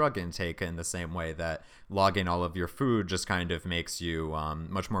my drug intake, in the same way that logging all of your food just kind of makes you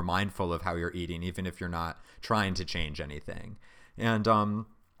much more mindful of how you're eating, even if you're not trying to change anything. And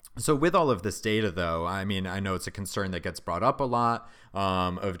so with all of this data, though, I mean, I know it's a concern that gets brought up a lot,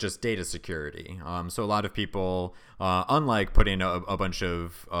 of just data security. So a lot of people, unlike putting a bunch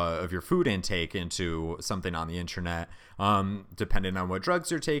of your food intake into something on the internet, depending on what drugs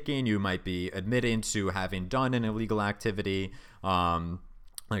you're taking, you might be admitting to having done an illegal activity,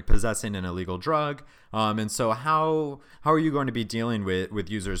 like possessing an illegal drug. And so how are you going to be dealing with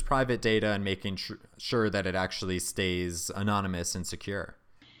users' private data and making sure that it actually stays anonymous and secure?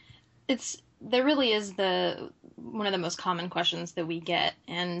 There really is the one of the most common questions that we get,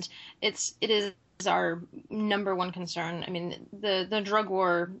 and it is our number one concern. I mean, the drug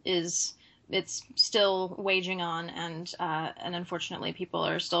war it's still waging on, and unfortunately, people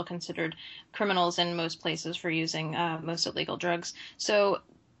are still considered criminals in most places for using most illegal drugs. So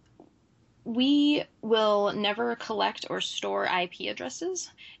we will never collect or store IP addresses,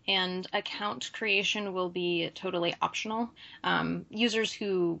 and account creation will be totally optional. Users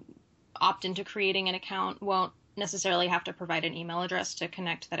who opt into creating an account won't necessarily have to provide an email address to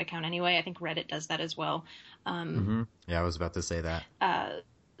connect that account anyway. I think Reddit does that as well. Mm-hmm. Yeah, I was about to say that.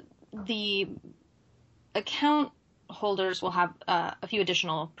 The account holders will have a few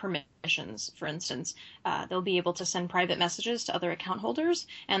additional permissions. For instance, they'll be able to send private messages to other account holders,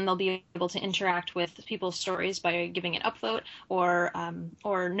 and they'll be able to interact with people's stories by giving an upvote,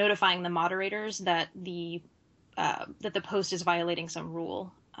 or notifying the moderators that the post is violating some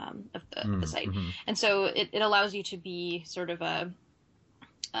rule of the site. Mm-hmm. And so it allows you to be sort of a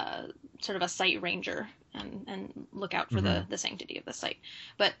site ranger, and look out for Mm-hmm. the sanctity of the site.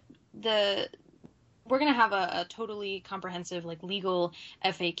 But we're going to have a totally comprehensive, like, legal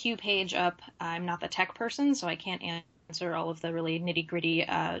FAQ page up. I'm not the tech person, so I can't answer all of the really nitty gritty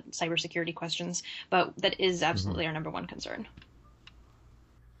cybersecurity questions, but that is absolutely our number one concern.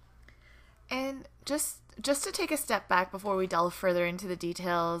 And just to take a step back before we delve further into the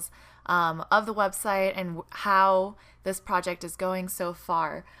details of the website and how this project is going so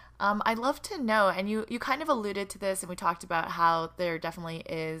far, I'd love to know, and you kind of alluded to this, and we talked about how there definitely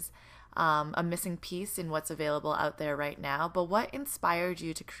is a missing piece in what's available out there right now, but what inspired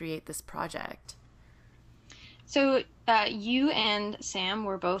you to create this project? So you and Sam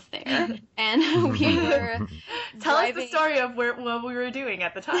were both there, and we were Tell us the driving. story of what we were doing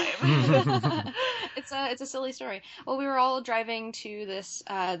at the time. It's a silly story. Well, we were all driving to this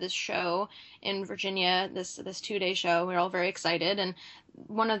show in Virginia, this 2-day show. We were all very excited, and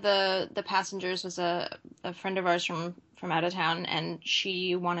one of the passengers was a friend of ours from out of town, and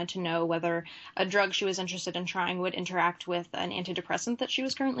she wanted to know whether a drug she was interested in trying would interact with an antidepressant that she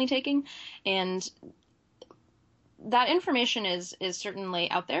was currently taking, and that information is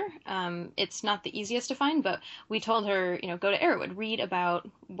certainly out there. It's not the easiest to find, but we told her, go to Arrowwood, read about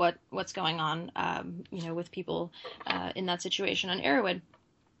what's going on, with people in that situation on Arrowwood,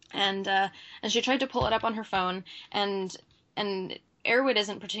 and she tried to pull it up on her phone, and Arrowwood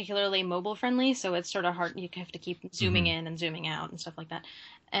isn't particularly mobile friendly, so it's sort of hard. You have to keep zooming in and zooming out and stuff like that.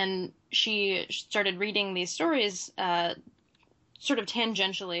 And she started reading these stories, sort of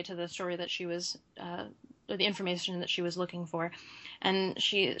tangentially to the story that she was. Or the information that she was looking for, and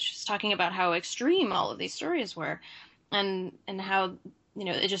she's talking about how extreme all of these stories were, and how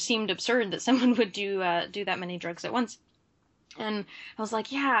it just seemed absurd that someone would do that many drugs at once. And I was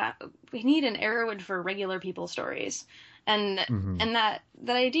like, yeah, we need an Arrowwood for regular people stories, and that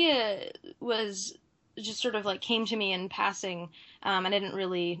idea was just sort of like came to me in passing. I didn't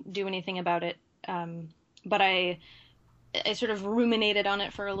really do anything about it, but I sort of ruminated on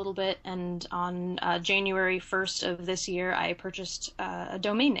it for a little bit, and on January 1st of this year, I purchased a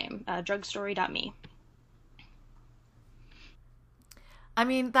domain name, DrugStory.me. I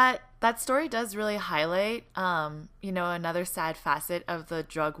mean, that story does really highlight, another sad facet of the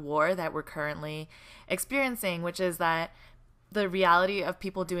drug war that we're currently experiencing, which is that the reality of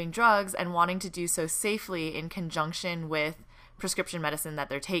people doing drugs and wanting to do so safely in conjunction with prescription medicine that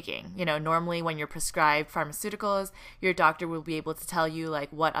they're taking. Normally when you're prescribed pharmaceuticals, your doctor will be able to tell you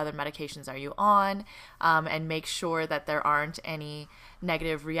like what other medications are you on, and make sure that there aren't any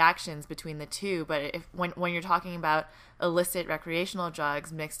negative reactions between the two. But when you're talking about illicit recreational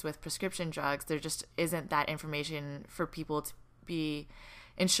drugs mixed with prescription drugs, there just isn't that information for people to be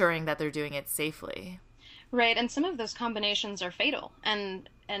ensuring that they're doing it safely. Right, and some of those combinations are fatal, and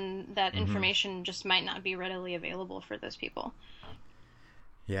that information just might not be readily available for those people.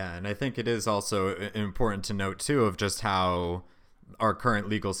 Yeah, and I think it is also important to note, too, of just how our current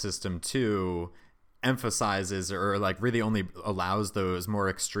legal system, too, emphasizes or like really only allows those more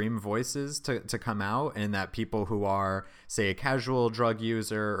extreme voices to come out, and that people who are, say, a casual drug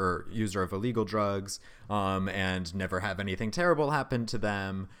user or user of illegal drugs, and never have anything terrible happen to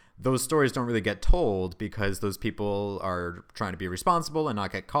them, those stories don't really get told because those people are trying to be responsible and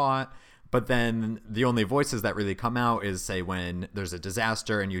not get caught. But then the only voices that really come out is, say, when there's a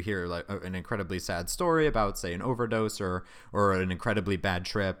disaster and you hear like an incredibly sad story about, say, an overdose or an incredibly bad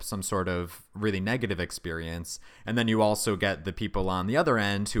trip, some sort of really negative experience. And then you also get the people on the other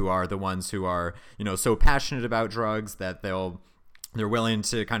end who are the ones who are, so passionate about drugs that they're willing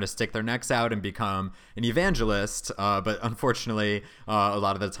to kind of stick their necks out and become an evangelist. But unfortunately, a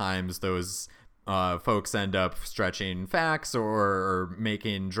lot of the times those folks end up stretching facts or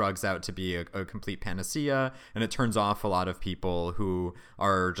making drugs out to be a complete panacea, and it turns off a lot of people who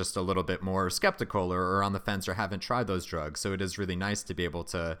are just a little bit more skeptical or on the fence or haven't tried those drugs. So it is really nice to be able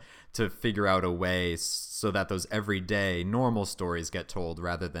to figure out a way so that those everyday normal stories get told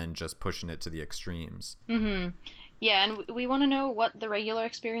rather than just pushing it to the extremes. Mm-hmm. Yeah, and we want to know what the regular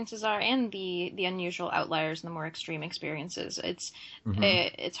experiences are and the unusual outliers and the more extreme experiences. It's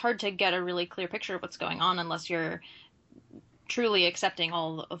hard to get a really clear picture of what's going on unless you're truly accepting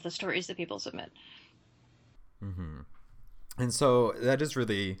all of the stories that people submit. Mm-hmm. And so that is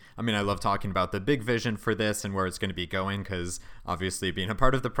really, I love talking about the big vision for this and where it's going to be going, because obviously being a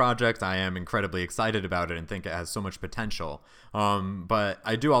part of the project, I am incredibly excited about it and think it has so much potential. But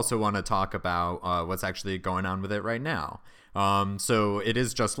I do also want to talk about what's actually going on with it right now. So it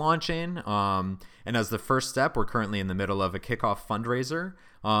is just launching. And as the first step, we're currently in the middle of a kickoff fundraiser.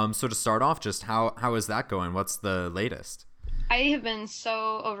 So to start off, just how is that going? What's the latest? I have been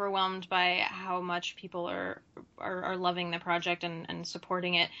so overwhelmed by how much people are loving the project and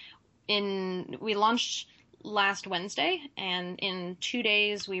supporting it. We launched last Wednesday, and in 2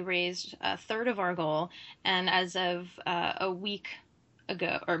 days we raised a third of our goal. And as of a week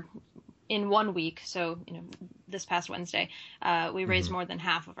ago, or in 1 week, so this past Wednesday, we raised more than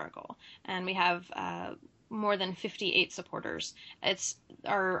half of our goal, and we have more than 58 supporters. It's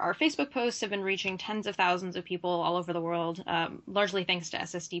our Facebook posts have been reaching tens of thousands of people all over the world, largely thanks to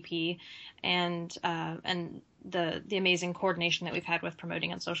SSDP and the amazing coordination that we've had with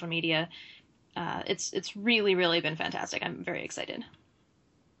promoting on social media. It's really, really been fantastic. I'm very excited.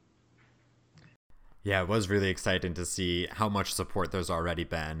 Yeah, it was really exciting to see how much support there's already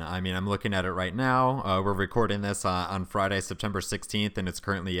been. I mean, I'm looking at it right now. We're recording this on Friday, September 16th, and it's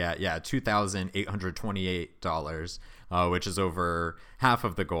currently at, $2,828, which is over half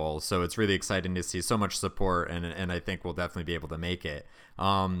of the goal. So it's really exciting to see so much support, and I think we'll definitely be able to make it.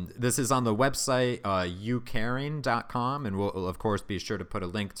 This is on the website, youcaring.com, and we'll, of course, be sure to put a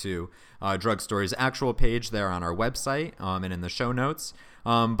link to DrugStory's actual page there on our website and in the show notes.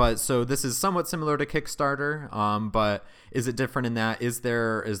 But so this is somewhat similar to Kickstarter, but is it different in that is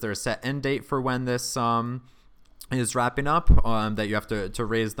there a set end date for when this is wrapping up that you have to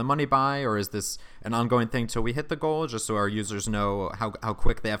raise the money by, or is this an ongoing thing till we hit the goal, just so our users know how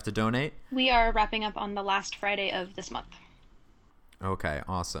quick they have to donate? We are wrapping up on the last Friday of this month. Okay,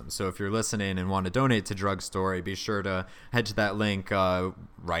 awesome. So if you're listening and want to donate to DrugStory, be sure to head to that link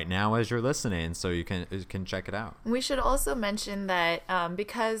right now as you're listening, so you can check it out. We should also mention that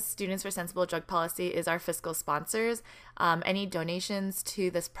because Students for Sensible Drug Policy is our fiscal sponsors, any donations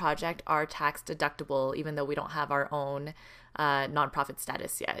to this project are tax deductible, even though we don't have our own nonprofit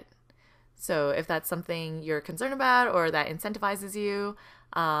status yet. So if that's something you're concerned about or that incentivizes you,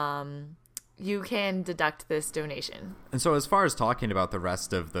 you can deduct this donation. And so as far as talking about the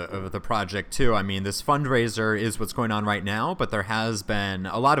rest of the project too, I mean, this fundraiser is what's going on right now, but there has been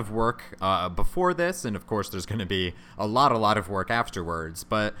a lot of work before this, and of course there's going to be a lot of work afterwards.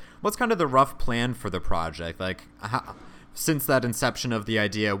 But what's kind of the rough plan for the project? Like, since that inception of the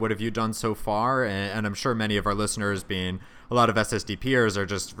idea, what have you done so far? And I'm sure many of our listeners, being a lot of SSDPers, are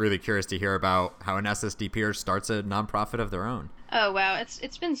just really curious to hear about how an SSDPer starts a nonprofit of their own. Oh, wow.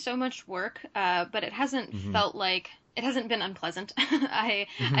 It's been so much work, but it hasn't felt like it hasn't been unpleasant.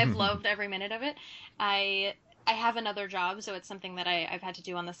 I've loved every minute of it. I have another job, so it's something that I've had to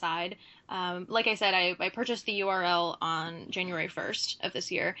do on the side. Like I said, I purchased the URL on January 1st of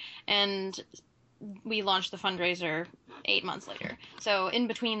this year, and we launched the fundraiser 8 months later. So in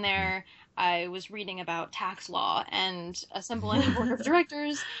between there, I was reading about tax law and assembling a board of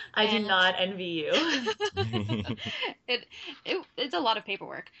directors. I do not envy you. It's a lot of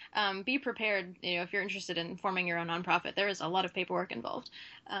paperwork. Be prepared, if you're interested in forming your own nonprofit. There is a lot of paperwork involved.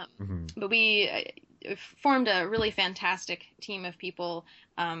 But we formed a really fantastic team of people,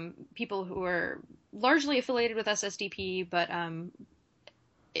 people who are largely affiliated with SSDP, but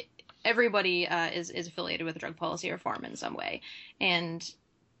everybody is affiliated with drug policy reform in some way. And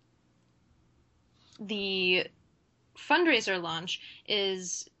the fundraiser launch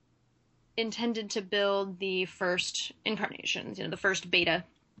is intended to build the first incarnations, the first beta.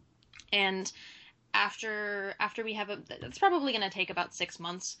 And after we have it's probably going to take about 6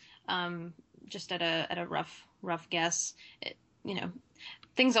 months, just at a rough guess.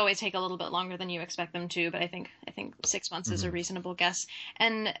 Things always take a little bit longer than you expect them to, but I think 6 months is a reasonable guess.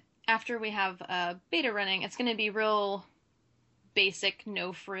 And after we have beta running, it's going to be real basic,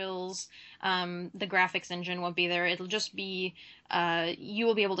 no frills. The graphics engine won't be there. It'll just be you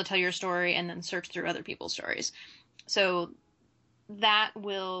will be able to tell your story and then search through other people's stories. So that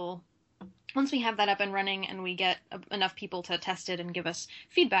will, once we have that up and running and we get enough people to test it and give us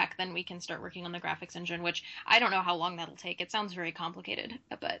feedback, then we can start working on the graphics engine, which I don't know how long that'll take. It sounds very complicated,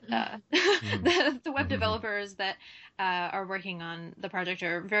 but the web developers that are working on the project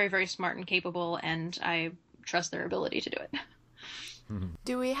are very, very smart and capable, and I trust their ability to do it.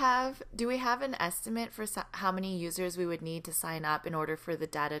 Do we have an estimate for how many users we would need to sign up in order for the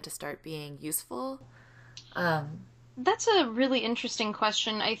data to start being useful? That's a really interesting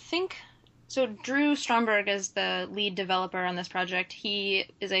question. I think so. Drew Stromberg is the lead developer on this project. He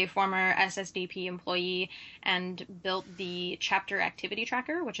is a former SSDP employee and built the chapter activity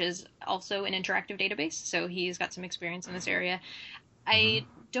tracker, which is also an interactive database. So he's got some experience in this area. I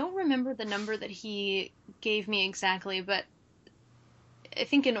don't remember the number that he gave me exactly, but I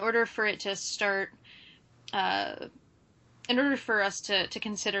think in order for it to start, in order for us to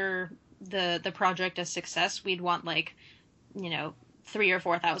consider the project a success, we'd want 3,000 or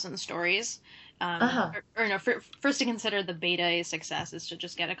 4,000 stories. Or no, for us to consider the beta a success is to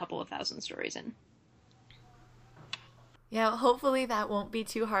just get a couple of thousand stories in. Yeah, hopefully that won't be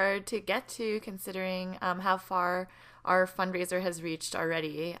too hard to get to, considering how far our fundraiser has reached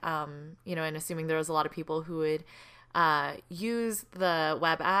already. And assuming there was a lot of people who would use the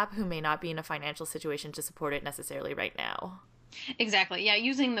web app who may not be in a financial situation to support it necessarily right now. Exactly. Yeah,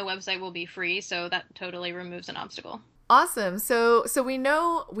 using the website will be free, so that totally removes an obstacle. Awesome. So we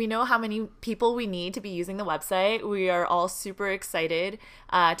know how many people we need to be using the website. We are all super excited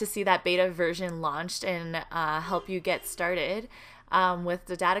to see that beta version launched and help you get started with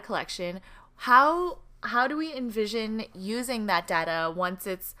the data collection. How do we envision using that data once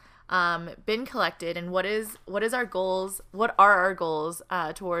it's been collected, and what are our goals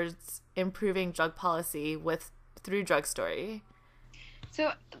towards improving drug policy through DrugStory?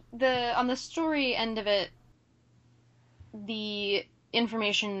 So on the story end of it, the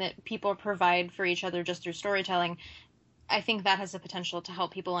information that people provide for each other just through storytelling, I think that has the potential to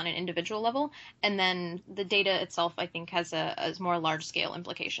help people on an individual level. And then the data itself, I think, has a more large scale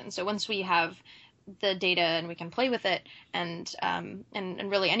implication. So once we have the data and we can play with it, and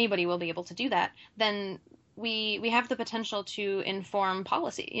really anybody will be able to do that, then we have the potential to inform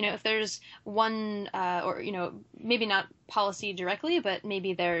policy. If there's one, or maybe not policy directly, but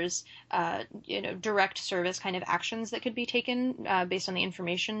maybe there's direct service kind of actions that could be taken based on the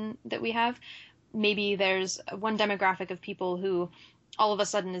information that we have. Maybe there's one demographic of people who all of a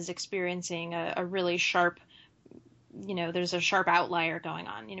sudden is experiencing a really sharp, there's a sharp outlier going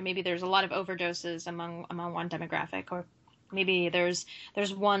on. Maybe there's a lot of overdoses among one demographic, or maybe there's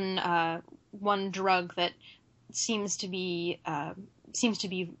one drug that seems to be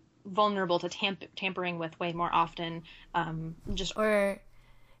vulnerable to tampering with way more often. Or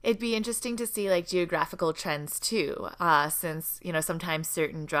it'd be interesting to see like geographical trends too, since sometimes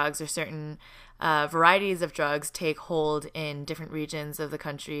certain drugs or certain varieties of drugs take hold in different regions of the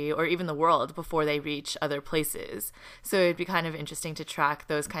country or even the world before they reach other places. So it'd be kind of interesting to track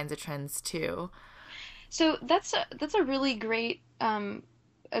those kinds of trends too. So that's a really great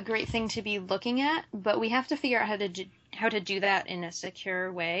thing to be looking at, but we have to figure out how to do that in a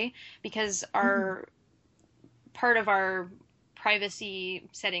secure way, because part of our privacy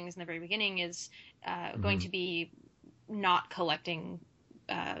settings in the very beginning is going to be not collecting.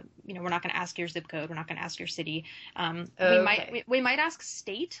 We're not going to ask your zip code. We're not going to ask your city. We might ask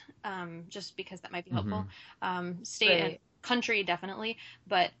state, just because that might be helpful. State right. And country definitely,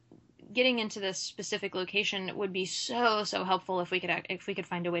 but getting into this specific location would be so helpful if we could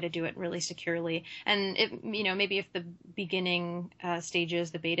find a way to do it really securely. And maybe if the beginning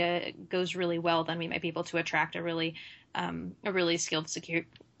stages, the beta goes really well, then we might be able to attract a really skilled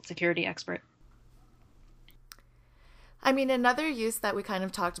security expert. I mean, another use that we kind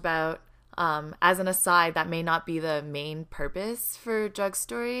of talked about as an aside that may not be the main purpose for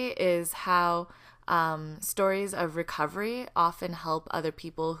DrugStory is how stories of recovery often help other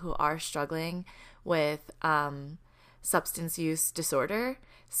people who are struggling with substance use disorder.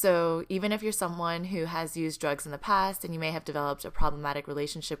 So even if you're someone who has used drugs in the past and you may have developed a problematic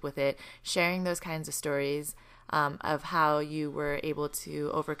relationship with it, sharing those kinds of stories of how you were able to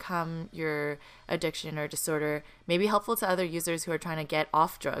overcome your addiction or disorder may be helpful to other users who are trying to get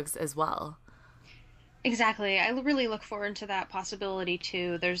off drugs as well. Exactly. I really look forward to that possibility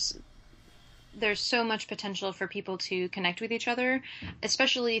too. There's so much potential for people to connect with each other,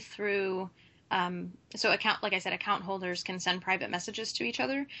 especially through account holders can send private messages to each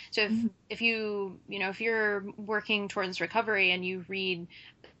other. So if you're working towards recovery and you read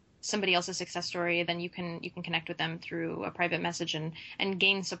somebody else's success story, then you can connect with them through a private message and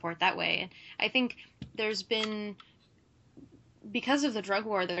gain support that way. I think because of the drug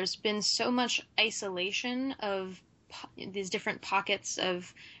war, there's been so much isolation of these different pockets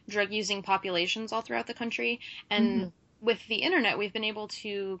of drug-using populations all throughout the country. And with the internet, we've been able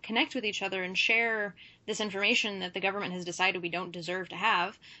to connect with each other and share this information that the government has decided we don't deserve to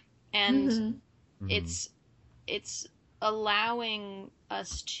have. And it's allowing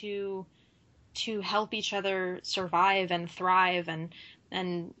us to help each other survive and thrive. And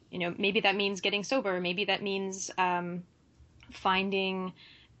maybe that means getting sober. Maybe that means finding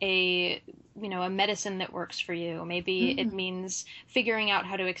a medicine that works for you. Maybe it means figuring out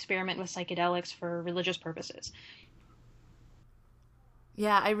how to experiment with psychedelics for religious purposes.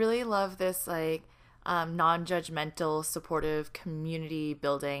 Yeah, I really love this non-judgmental, supportive community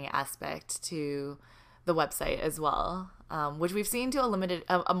building aspect to the website as well, which we've seen to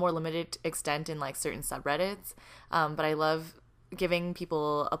a more limited extent in certain subreddits. But I love giving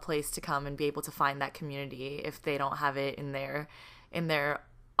people a place to come and be able to find that community if they don't have it in their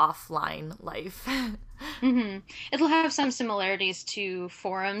offline life. It'll have some similarities to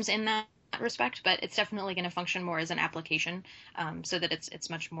forums in that respect, but it's definitely going to function more as an application, so that it's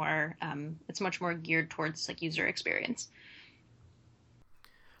much more geared towards user experience.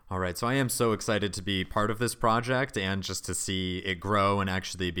 All right, so I am so excited to be part of this project and just to see it grow and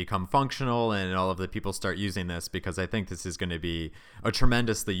actually become functional and all of the people start using this, because I think this is going to be a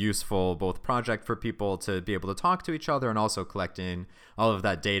tremendously useful both project for people to be able to talk to each other and also collecting all of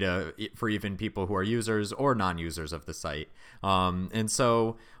that data for even people who are users or non-users of the site. And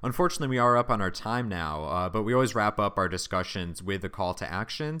so unfortunately we are up on our time now, but we always wrap up our discussions with a call to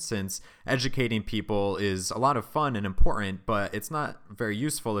action, since educating people is a lot of fun and important, but it's not very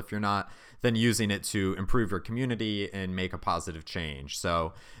useful if you're not then using it to improve your community and make a positive change.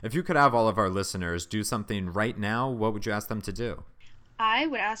 So if you could have all of our listeners do something right now, what would you ask them to do? I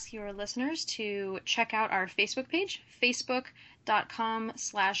would ask your listeners to check out our Facebook page,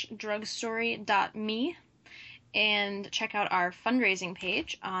 facebook.com/drugstory.me, and check out our fundraising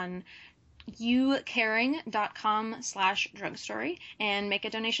page on youcaring.com/drugstory and make a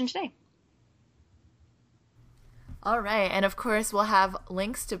donation today. All right. And of course, we'll have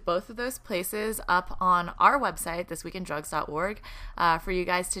links to both of those places up on our website, thisweekindrugs.org, for you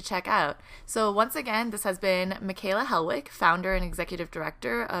guys to check out. So once again, this has been Mikayla Hellwich, founder and executive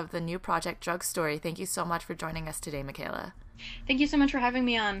director of the new project DrugStory. Thank you so much for joining us today, Mikayla. Thank you so much for having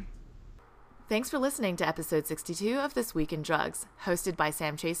me on. Thanks for listening to episode 62 of This Week in Drugs, hosted by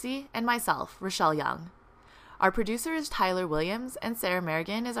Sam Chasey and myself, Rochelle Young. Our producer is Tyler Williams, and Sarah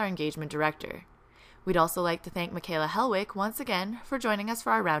Merrigan is our engagement director. We'd also like to thank Mikayla Hellwich once again for joining us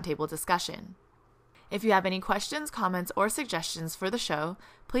for our roundtable discussion. If you have any questions, comments, or suggestions for the show,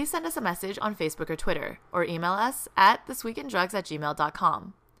 please send us a message on Facebook or Twitter, or email us at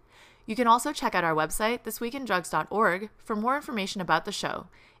thisweekindrugs@gmail.com. You can also check out our website, thisweekindrugs.org, for more information about the show,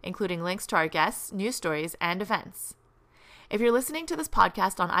 including links to our guests, news stories, and events. If you're listening to this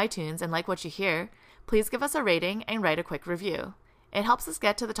podcast on iTunes and like what you hear, please give us a rating and write a quick review. It helps us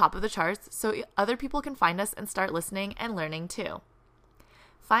get to the top of the charts so other people can find us and start listening and learning too.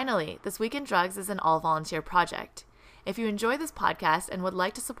 Finally, This Week in Drugs is an all-volunteer project. If you enjoy this podcast and would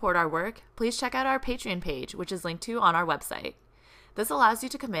like to support our work, please check out our Patreon page, which is linked to on our website. This allows you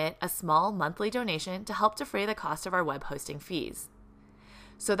to commit a small monthly donation to help defray the cost of our web hosting fees.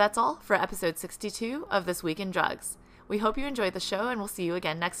 So that's all for episode 62 of This Week in Drugs. We hope you enjoyed the show, and we'll see you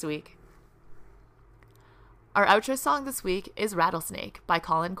again next week. Our outro song this week is Rattlesnake by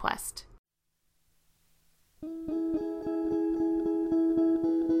Colin Quest.